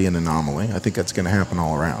not going to be an anomaly. I think that's going to happen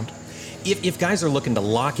all around. If guys are looking to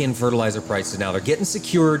lock in fertilizer prices now, they're getting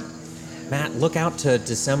secured. Matt, look out to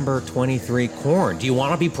December 23 corn. Do you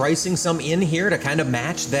want to be pricing some in here to kind of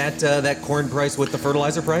match that corn price with the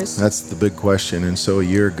fertilizer price? That's the big question. And so a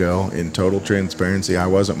year ago, in total transparency, I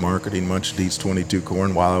wasn't marketing much Dietz 22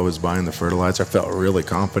 corn while I was buying the fertilizer. I felt really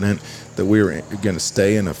confident that we were going to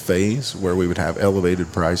stay in a phase where we would have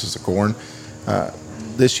elevated prices of corn.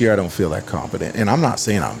 This year, I don't feel that confident. And I'm not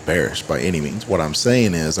saying I'm bearish by any means. What I'm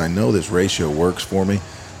saying is I know this ratio works for me.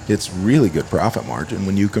 It's really good profit margin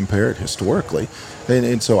when you compare it historically.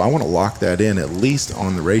 And so I want to lock that in at least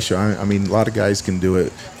on the ratio. I mean, a lot of guys can do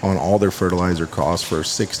it on all their fertilizer costs for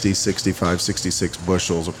 60, 65, 66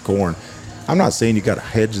 bushels of corn. I'm not saying you got to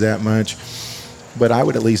hedge that much, but I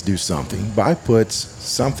would at least do something. Buy puts,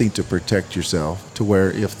 something to protect yourself to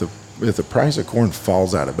where if the price of corn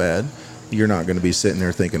falls out of bed, you're not going to be sitting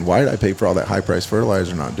there thinking, why did I pay for all that high-priced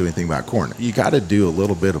fertilizer and not do anything about corn? You got to do a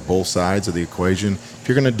little bit of both sides of the equation. If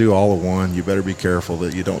you're going to do all of one, you better be careful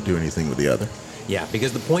that you don't do anything with the other. Yeah,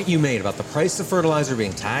 because the point you made about the price of fertilizer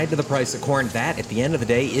being tied to the price of corn, that, at the end of the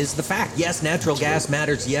day, is the fact. Yes, natural gas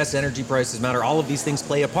matters. Yes, energy prices matter. All of these things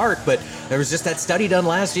play a part. But there was just that study done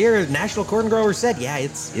last year. National Corn Growers said, yeah,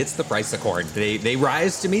 it's the price of corn. They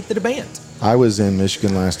rise to meet the demand. I was in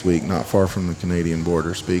Michigan last week, not far from the Canadian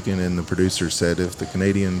border, speaking, and the producer said if the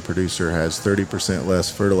Canadian producer has 30% less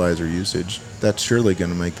fertilizer usage, that's surely going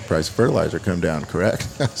to make the price of fertilizer come down, correct?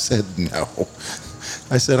 I said, no.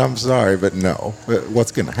 I said, I'm sorry, but no.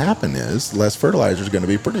 What's going to happen is less fertilizer is going to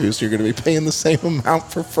be produced. You're going to be paying the same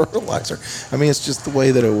amount for fertilizer. I mean, it's just the way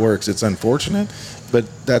that it works. It's unfortunate, but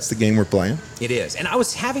that's the game we're playing. It is. And I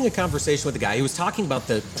was having a conversation with a guy. He was talking about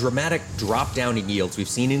the dramatic drop down in yields we've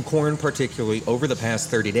seen in corn, particularly over the past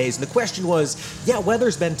 30 days. And the question was, yeah,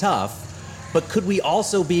 weather's been tough, but could we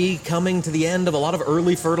also be coming to the end of a lot of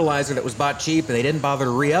early fertilizer that was bought cheap and they didn't bother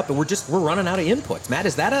to re-up, and we're running out of inputs? Matt,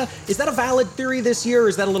 is that a valid theory this year, or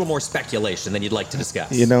is that a little more speculation than you'd like to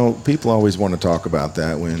discuss? You know, people always want to talk about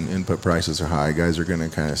that when input prices are high. Guys are going to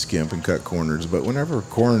kind of skimp and cut corners. But whenever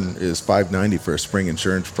corn is $5.90 for a spring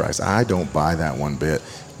insurance price, I don't buy that one bit.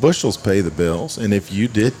 Bushels pay the bills, and if you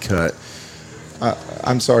did cut,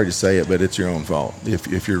 I'm sorry to say it, but it's your own fault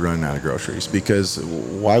if you're running out of groceries, because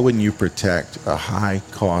why wouldn't you protect a high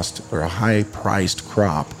cost or a high priced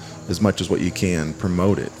crop as much as what you can?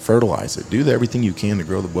 Promote it, fertilize it, do everything you can to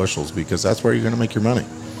grow the bushels, because that's where you're going to make your money.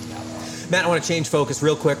 Matt, I want to change focus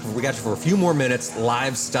real quick. We got you for a few more minutes.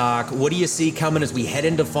 Livestock, what do you see coming as we head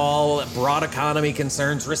into fall? Broad economy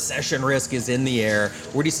concerns, recession risk is in the air.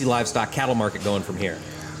 Where do you see livestock cattle market going from here?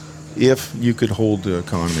 If you could hold the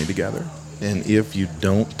economy together, and if you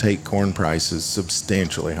don't take corn prices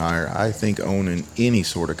substantially higher, I think owning any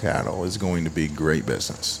sort of cattle is going to be great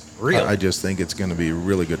business. Really? I just think it's going to be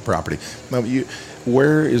really good property. Now,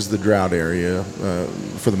 where is the drought area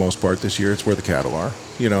for the most part this year? It's where the cattle are.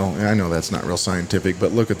 You know, I know that's not real scientific,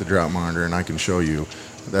 but look at the drought monitor, and I can show you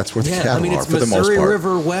that's where the cattle are for the most part. It's Missouri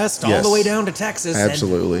River west all the way down to Texas.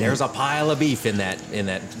 Absolutely. And there's a pile of beef in that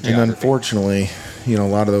geography. And unfortunately, you know, a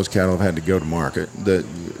lot of those cattle have had to go to market that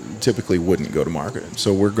typically wouldn't go to market.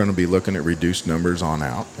 So we're going to be looking at reduced numbers on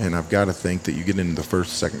out. And I've got to think that you get into the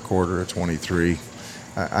first, second quarter of 23,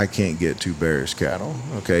 I can't get too bearish cattle.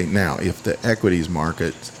 Okay. Now, if the equities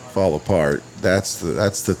market fall apart, that's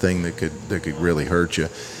the thing that could really hurt you.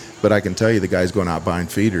 But I can tell you the guys going out buying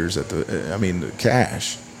feeders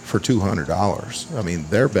cash for $200. I mean,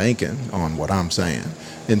 they're banking on what I'm saying.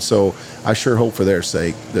 And so I sure hope for their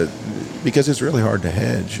sake that, because it's really hard to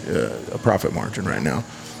hedge a profit margin right now,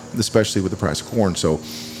 especially with the price of corn. So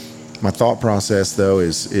my thought process, though,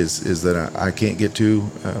 is that I can't get too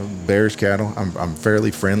bearish cattle. I'm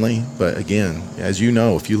fairly friendly, but again, as you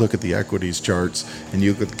know, if you look at the equities charts and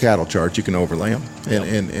you look at the cattle charts, you can overlay them,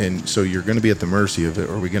 and so you're going to be at the mercy of it.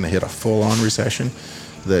 Are we going to hit a full-on recession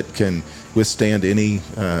that can withstand any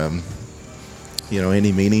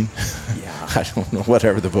any meaning? Yeah. I don't know,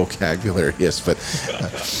 whatever the vocabulary is, but.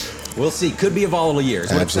 We'll see. Could be a volatile year.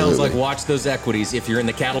 Is what Absolutely. It sounds like. Watch those equities if you're in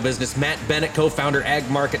the cattle business. Matt Bennett, co-founder,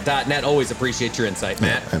 agmarket.net. Always appreciate your insight,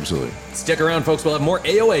 Matt. Yeah, absolutely. Stick around, folks. We'll have more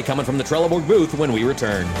AOA coming from the Trelleborg booth when we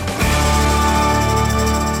return.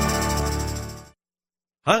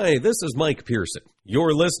 Hi, this is Mike Pearson.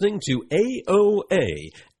 You're listening to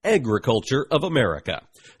AOA, Agriculture of America.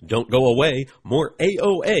 Don't go away, more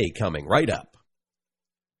AOA coming right up.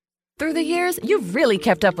 Through the years, you've really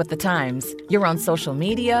kept up with the times. You're on social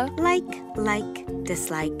media. Like,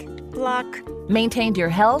 dislike, block. Maintained your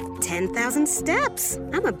health. 10,000 steps.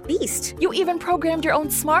 I'm a beast. You even programmed your own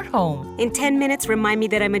smart home. In 10 minutes, remind me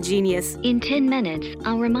that I'm a genius. In 10 minutes,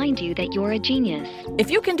 I'll remind you that you're a genius. If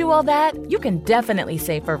you can do all that, you can definitely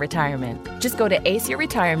save for retirement. Just go to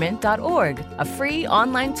aceyourretirement.org, a free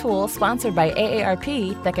online tool sponsored by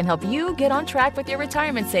AARP that can help you get on track with your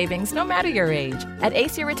retirement savings no matter your age. At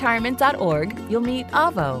aceyourretirement.org, you'll meet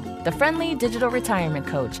Avo, the friendly digital retirement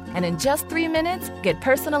coach, and in just 3 minutes, get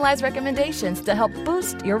personalized recommendations to help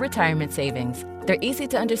boost your retirement savings. They're easy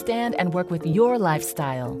to understand and work with your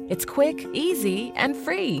lifestyle. It's quick, easy, and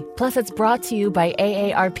free. Plus, it's brought to you by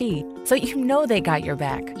AARP, so you know they got your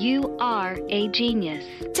back. You are a genius.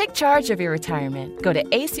 Take charge of your retirement. Go to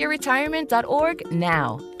aceyourretirement.org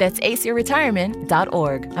now. That's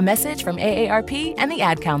aceyourretirement.org. A message from AARP and the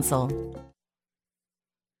Ad Council.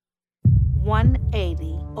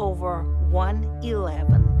 180 over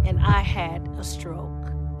 111, and I had a stroke.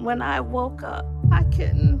 When I woke up, I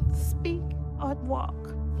couldn't speak or walk.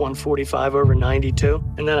 145 over 92,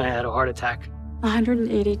 and then I had a heart attack.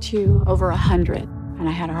 182 over 100, and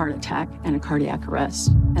I had a heart attack and a cardiac arrest,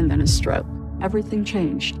 and then a stroke. Everything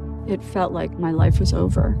changed. It felt like my life was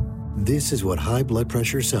over. This is what high blood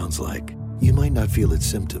pressure sounds like. You might not feel its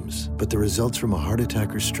symptoms, but the results from a heart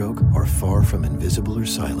attack or stroke are far from invisible or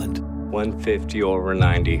silent. 150 over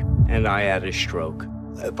 90, and I had a stroke.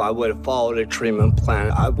 If I would have followed a treatment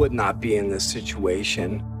plan, I would not be in this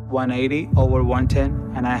situation. 180 over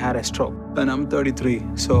 110, and I had a stroke. And I'm 33,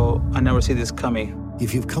 so I never see this coming.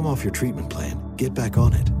 If you've come off your treatment plan, get back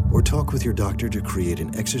on it, or talk with your doctor to create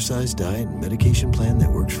an exercise, diet, and medication plan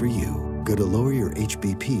that works for you. Go to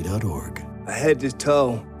loweryourhbp.org. Head to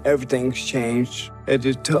toe, everything's changed. Head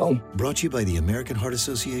to toe. Brought to you by the American Heart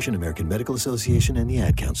Association, American Medical Association, and the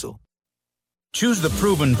Ad Council. Choose the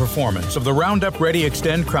proven performance of the Roundup Ready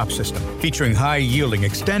Extend crop system, featuring high-yielding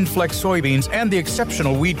XtendFlex soybeans and the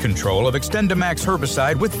exceptional weed control of XtendiMax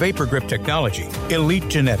herbicide with Vapor Grip technology. Elite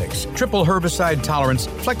genetics, triple herbicide tolerance,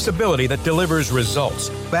 flexibility that delivers results,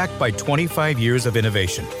 backed by 25 years of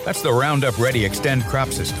innovation. That's the Roundup Ready Extend crop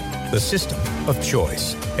system, the system of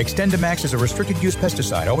choice. XtendiMax is a restricted-use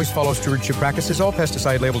pesticide. Always follow stewardship practices, all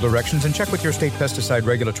pesticide label directions, and check with your state pesticide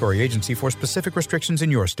regulatory agency for specific restrictions in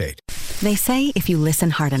your state. They say if you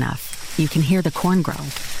listen hard enough, you can hear the corn grow.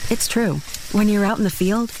 It's true. When you're out in the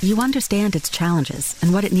field, you understand its challenges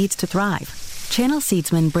and what it needs to thrive. Channel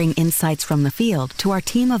Seedsmen bring insights from the field to our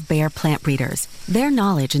team of Bayer plant breeders. Their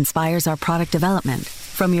knowledge inspires our product development.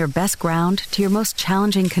 From your best ground to your most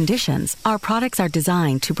challenging conditions, our products are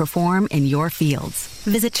designed to perform in your fields.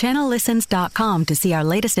 Visit channellistens.com to see our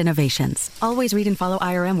latest innovations. Always read and follow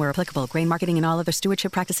IRM where applicable, grain marketing and all other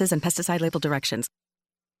stewardship practices and pesticide label directions.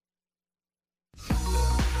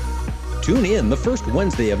 Tune in the first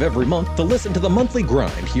Wednesday of every month to listen to the Monthly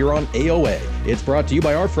Grind here on AOA. It's brought to you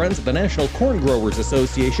by our friends at the National Corn Growers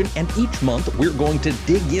Association, and each month we're going to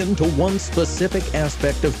dig into one specific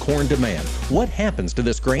aspect of corn demand. What happens to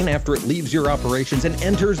this grain after it leaves your operations and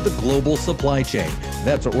enters the global supply chain?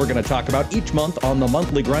 That's what we're going to talk about each month on the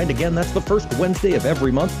Monthly Grind. Again, that's the first Wednesday of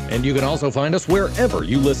every month, and you can also find us wherever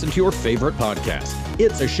you listen to your favorite podcast.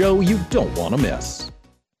 It's a show you don't want to miss.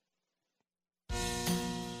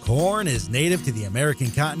 Corn is native to the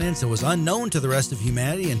American continents and was unknown to the rest of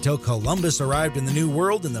humanity until Columbus arrived in the New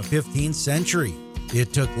World in the 15th century.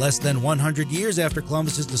 It took less than 100 years after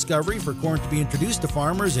Columbus's discovery for corn to be introduced to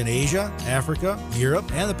farmers in Asia, Africa,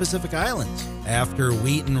 Europe, and the Pacific Islands. After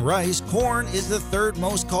wheat and rice, corn is the third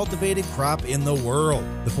most cultivated crop in the world.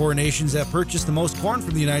 The four nations that purchase the most corn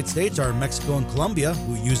from the United States are Mexico and Colombia,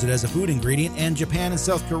 who use it as a food ingredient, and Japan and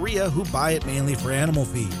South Korea, who buy it mainly for animal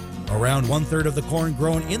feed. Around 1/3 of the corn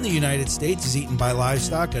grown in the United States is eaten by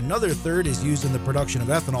livestock, another third is used in the production of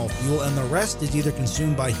ethanol fuel, and the rest is either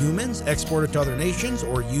consumed by humans, exported to other nations,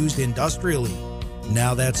 or used industrially.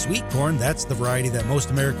 Now that sweet corn, that's the variety that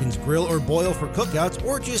most Americans grill or boil for cookouts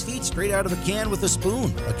or just eat straight out of a can with a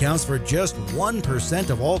spoon, accounts for just 1%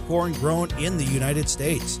 of all corn grown in the United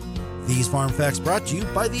States. These farm facts brought to you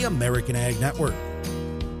by the American Ag Network.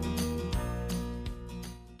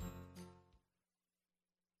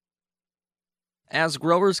 As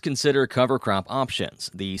growers consider cover crop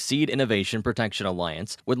options, the Seed Innovation Protection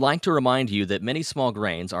Alliance would like to remind you that many small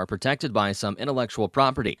grains are protected by some intellectual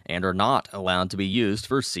property and are not allowed to be used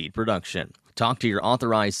for seed production. Talk to your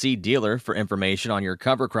authorized seed dealer for information on your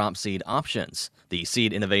cover crop seed options. The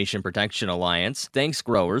Seed Innovation Protection Alliance thanks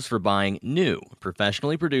growers for buying new,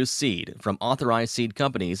 professionally produced seed from authorized seed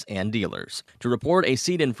companies and dealers. To report a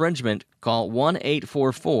seed infringement, call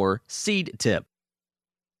 1-844-SEED-TIP.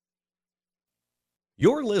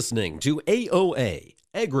 You're listening to AOA,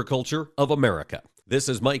 Agriculture of America. This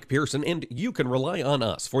is Mike Pearson, and you can rely on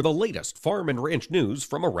us for the latest farm and ranch news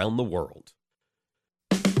from around the world.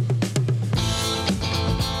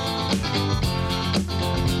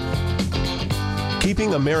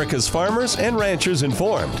 Keeping America's farmers and ranchers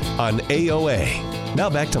informed on AOA.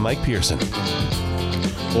 Now back to Mike Pearson.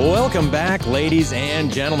 Welcome back, ladies and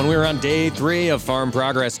gentlemen. We're on day 3 of Farm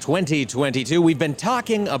Progress 2022. We've been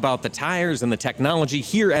talking about the tires and the technology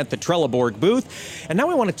here at the Trelleborg booth, and now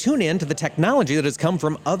we want to tune in to the technology that has come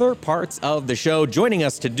from other parts of the show. Joining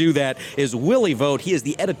us to do that is Willie Vogt. He is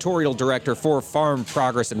the editorial director for Farm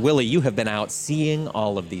Progress. And Willie, you have been out seeing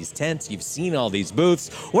all of these tents. You've seen all these booths.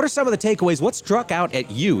 What are some of the takeaways? What struck out at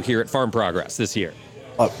you here at Farm Progress this year?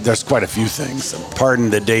 There's quite a few things.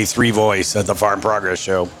 Pardon the day 3 voice at the Farm Progress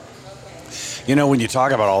show. You know, when you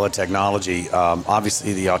talk about all the technology,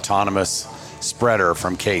 obviously the autonomous spreader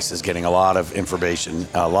from Case is getting a lot of information,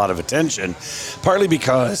 a lot of attention, partly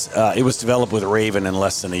because it was developed with Raven in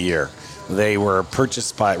less than a year. Raven was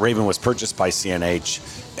purchased by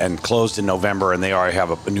CNH and closed in November, and they already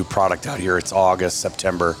have a new product out here. It's August,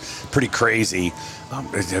 September, pretty crazy.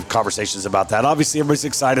 Have conversations about that. Obviously, everybody's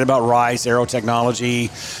excited about Rise aero technology,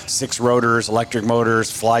 6 rotors, electric motors,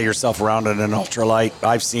 fly yourself around in an ultralight.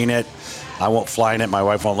 I've seen it. I won't fly in it. My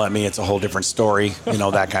wife won't let me. It's a whole different story,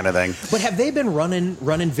 that kind of thing. But have they been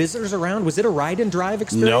running visitors around? Was it a ride and drive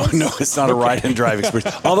experience? No, it's not a ride and drive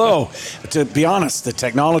experience. Although, to be honest, the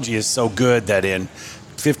technology is so good that in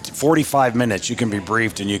 45 minutes you can be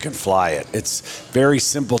briefed and you can fly it. It's very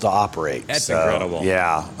simple to operate. That's incredible.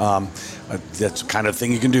 Yeah, that's the kind of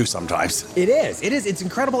thing you can do sometimes. It is. It's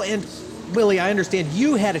incredible. And Willie, I understand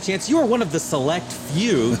you had a chance. You were one of the select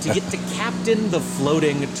few to get to captain the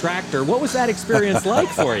floating tractor. What was that experience like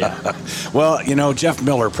for you? Well, Jeff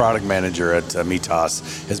Miller, product manager at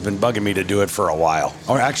Mitas, has been bugging me to do it for a while.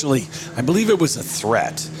 Or actually, I believe it was a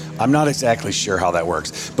threat. I'm not exactly sure how that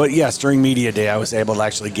works. But yes, during media day, I was able to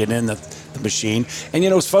actually get in the machine. And,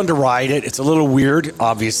 it was fun to ride it. It's a little weird,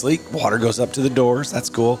 obviously. Water goes up to the doors. That's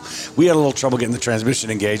cool. We had a little trouble getting the transmission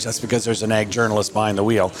engaged. That's because there's an ag journalist behind the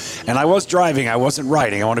wheel. And I was driving. I wasn't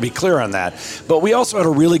riding. I want to be clear on that. But we also had a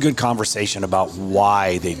really good conversation about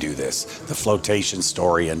why they do this, the flotation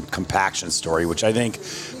story and compaction story, which I think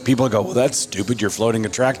people go, well, that's stupid. You're floating a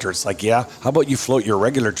tractor. It's like, yeah, how about you float your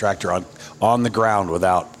regular tractor on the ground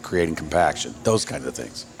without creating compaction? Those kinds of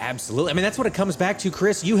things. Absolutely. I mean, that's what it comes back to,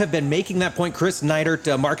 Chris. You have been making that point. Chris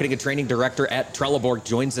Neidert, marketing and training director at Trelleborg,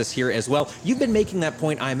 joins us here as well. You've been making that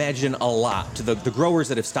point, I imagine, a lot to the growers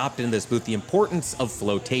that have stopped in this booth, the importance of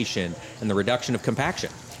flotation and the reduction of compaction.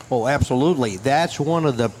 Oh, absolutely. That's one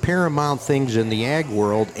of the paramount things in the ag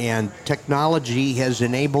world, and technology has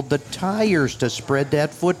enabled the tires to spread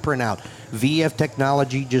that footprint out. VF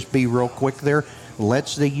technology, just be real quick there,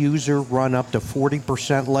 lets the user run up to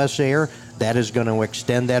 40% less air. That is going to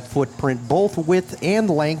extend that footprint both width and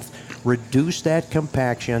length, reduce that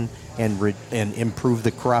compaction, and improve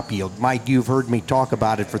the crop yield. Mike, you've heard me talk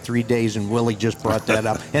about it for 3 days, and Willie just brought that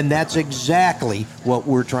up. And that's exactly what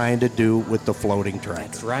we're trying to do with the floating tractor.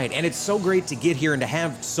 That's right. And it's so great to get here and to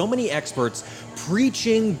have so many experts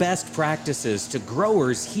preaching best practices to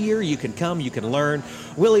growers here. You can come, you can learn.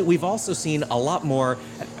 Willie, we've also seen a lot more.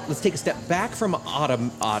 Let's take a step back from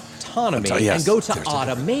autonomy and go to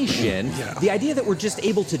automation. Yeah. The idea that we're just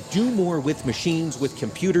able to do more with machines, with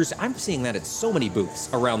computers. I'm seeing that at so many booths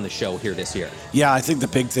around the show here this year. Yeah, I think the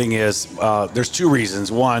big thing is there's 2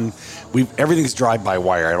 reasons. One, everything's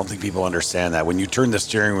drive-by-wire. I don't think people understand that. When you turn the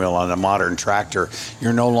steering wheel on a modern tractor,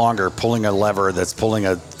 you're no longer pulling a lever that's pulling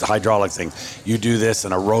a hydraulic thing. You do this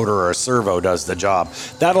and a rotor or a servo does the job.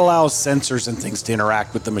 That allows sensors and things to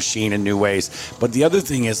interact with the machine in new ways. But the other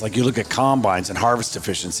thing is, like you look at combines and harvest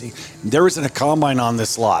efficiency, there isn't a combine on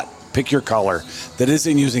this lot, pick your color, that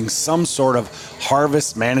isn't using some sort of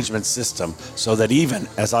harvest management system so that even,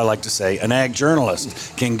 as I like to say, an ag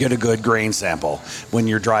journalist can get a good grain sample when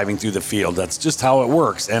you're driving through the field. That's just how it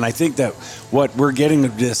works. And I think that what we're getting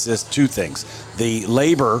with this is 2 things. The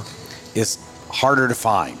labor is harder to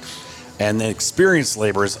find, and the experienced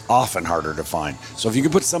labor is often harder to find. So if you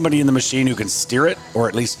can put somebody in the machine who can steer it, or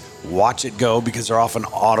at least watch it go, because they're often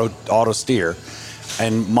auto steer,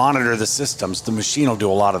 and monitor the systems, the machine will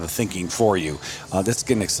do a lot of the thinking for you. That's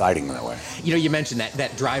getting exciting that way. You know, you mentioned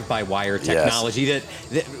that drive-by-wire technology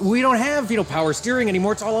that we don't have, power steering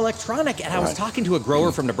anymore. It's all electronic. And I was talking to a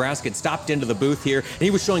grower from Nebraska and stopped into the booth here, and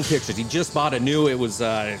he was showing pictures. He just bought a new, it was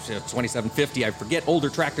 2750, I forget, older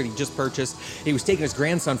tractor he just purchased. He was taking his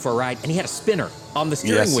grandson for a ride, and he had a spinner on the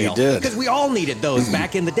steering wheel. Yes, he did. Because we all needed those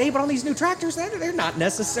back in the day, but on these new tractors, they're not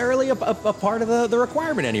necessarily a part of the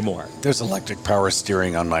requirement anymore. There's electric power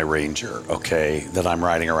steering on my Ranger, that I'm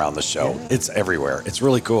riding around the show. Yeah. It's everywhere. It's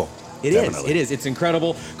really cool. It is. It's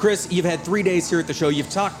incredible. Chris, you've had 3 days here at the show. You've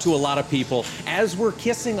talked to a lot of people. As we're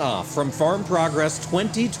kissing off from Farm Progress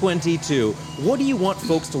 2022, what do you want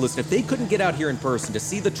folks to listen? If they couldn't get out here in person to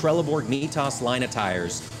see the Trelleborg Nitas line of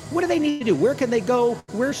tires, what do they need to do? Where can they go?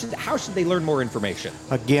 How should they learn more information?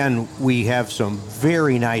 Again, we have some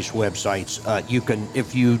very nice websites. You can,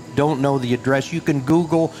 if you don't know the address, you can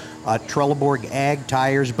Google Trelleborg Ag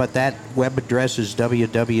Tires, but that web address is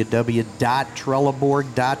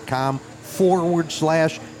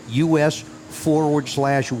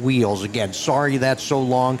www.trelleborg.com/US/wheels. Again, sorry that's so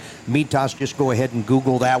long. Mitas, just go ahead and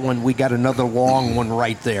Google that one. We got another long one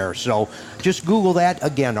right there. So just Google that.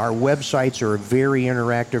 Again, our websites are very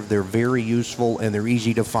interactive. They're very useful, and they're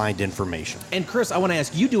easy to find information. And Chris, I want to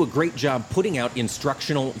ask, you do a great job putting out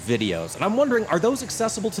instructional videos. And I'm wondering, are those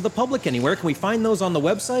accessible to the public anywhere? Can we find those on the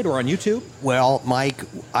website or on YouTube? Well, Mike,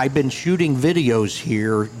 I've been shooting videos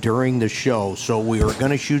here during the show, so we are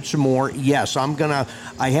going to shoot some more. Yes,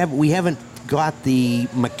 we haven't got the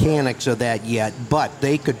mechanics of that yet, but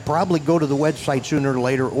they could probably go to the website sooner or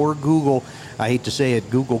later, or Google, I hate to say it,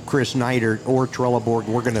 Google Chris Neidert or Trelleborg.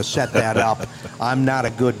 We're going to set that up. I'm not a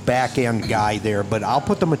good back-end guy there, but I'll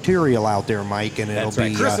put the material out there, Mike, and it'll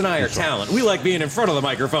be... Chris and I are talent. We like being in front of the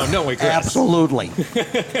microphone, don't we, Chris? Absolutely.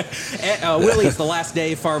 Willie, it's the last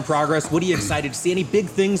day of Farm Progress. What are you excited to see? Any big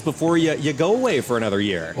things before you go away for another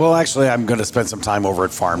year? Well, actually, I'm going to spend some time over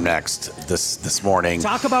at Farm Next this morning.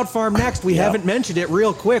 Talk about Farm Next. We haven't mentioned it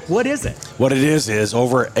real quick. What is it? What it is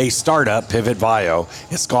over a startup, Pivot Bio.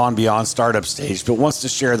 It's gone beyond startup stage, but wants to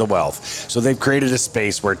share the wealth. So they've created a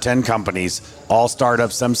space where 10 companies, all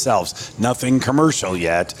startups themselves, nothing commercial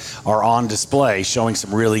yet, are on display showing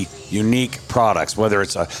some really unique products, whether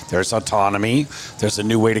there's autonomy, there's a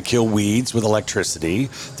new way to kill weeds with electricity,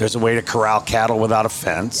 there's a way to corral cattle without a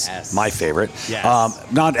fence, my favorite.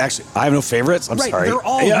 Not actually, I have no favorites, I'm sorry.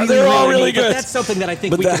 They're all really good. But that's something that I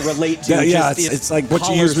think we can relate to. It's like what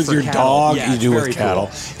you use with your dog, you do with cattle.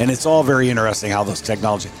 Cool. And it's all very interesting how those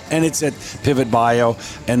technology, and it's at Pivot Bio,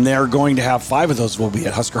 and they're going to have 5 of those will be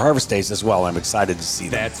at Husker Harvest Days as well. I'm excited to see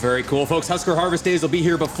them. That's very cool, folks. Husker Harvest Days will be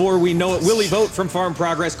here before we know it. Willie Vogt from Farm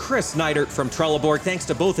Progress, Chris Neidert from Trelleborg. Thanks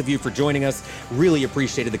to both of you for joining us. Really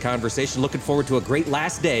appreciated the conversation. Looking forward to a great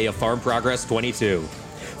last day of Farm Progress 22.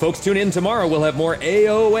 Folks, tune in tomorrow. We'll have more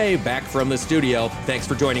AOA back from the studio. Thanks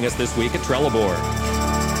for joining us this week at Trelleborg.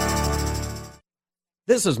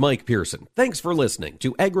 This is Mike Pearson. Thanks for listening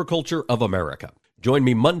to Agriculture of America. Join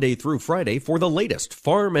me Monday through Friday for the latest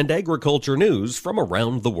farm and agriculture news from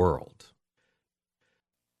around the world.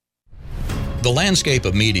 The landscape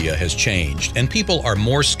of media has changed, and people are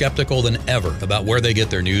more skeptical than ever about where they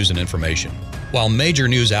get their news and information. While major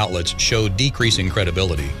news outlets show decreasing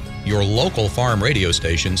credibility, your local farm radio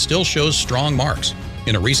station still shows strong marks.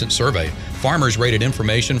 In a recent survey, farmers rated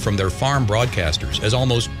information from their farm broadcasters as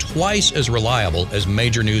almost twice as reliable as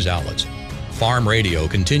major news outlets. Farm radio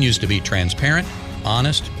continues to be transparent,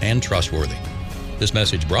 honest, and trustworthy. This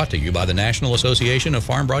message brought to you by the National Association of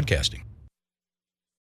Farm Broadcasting.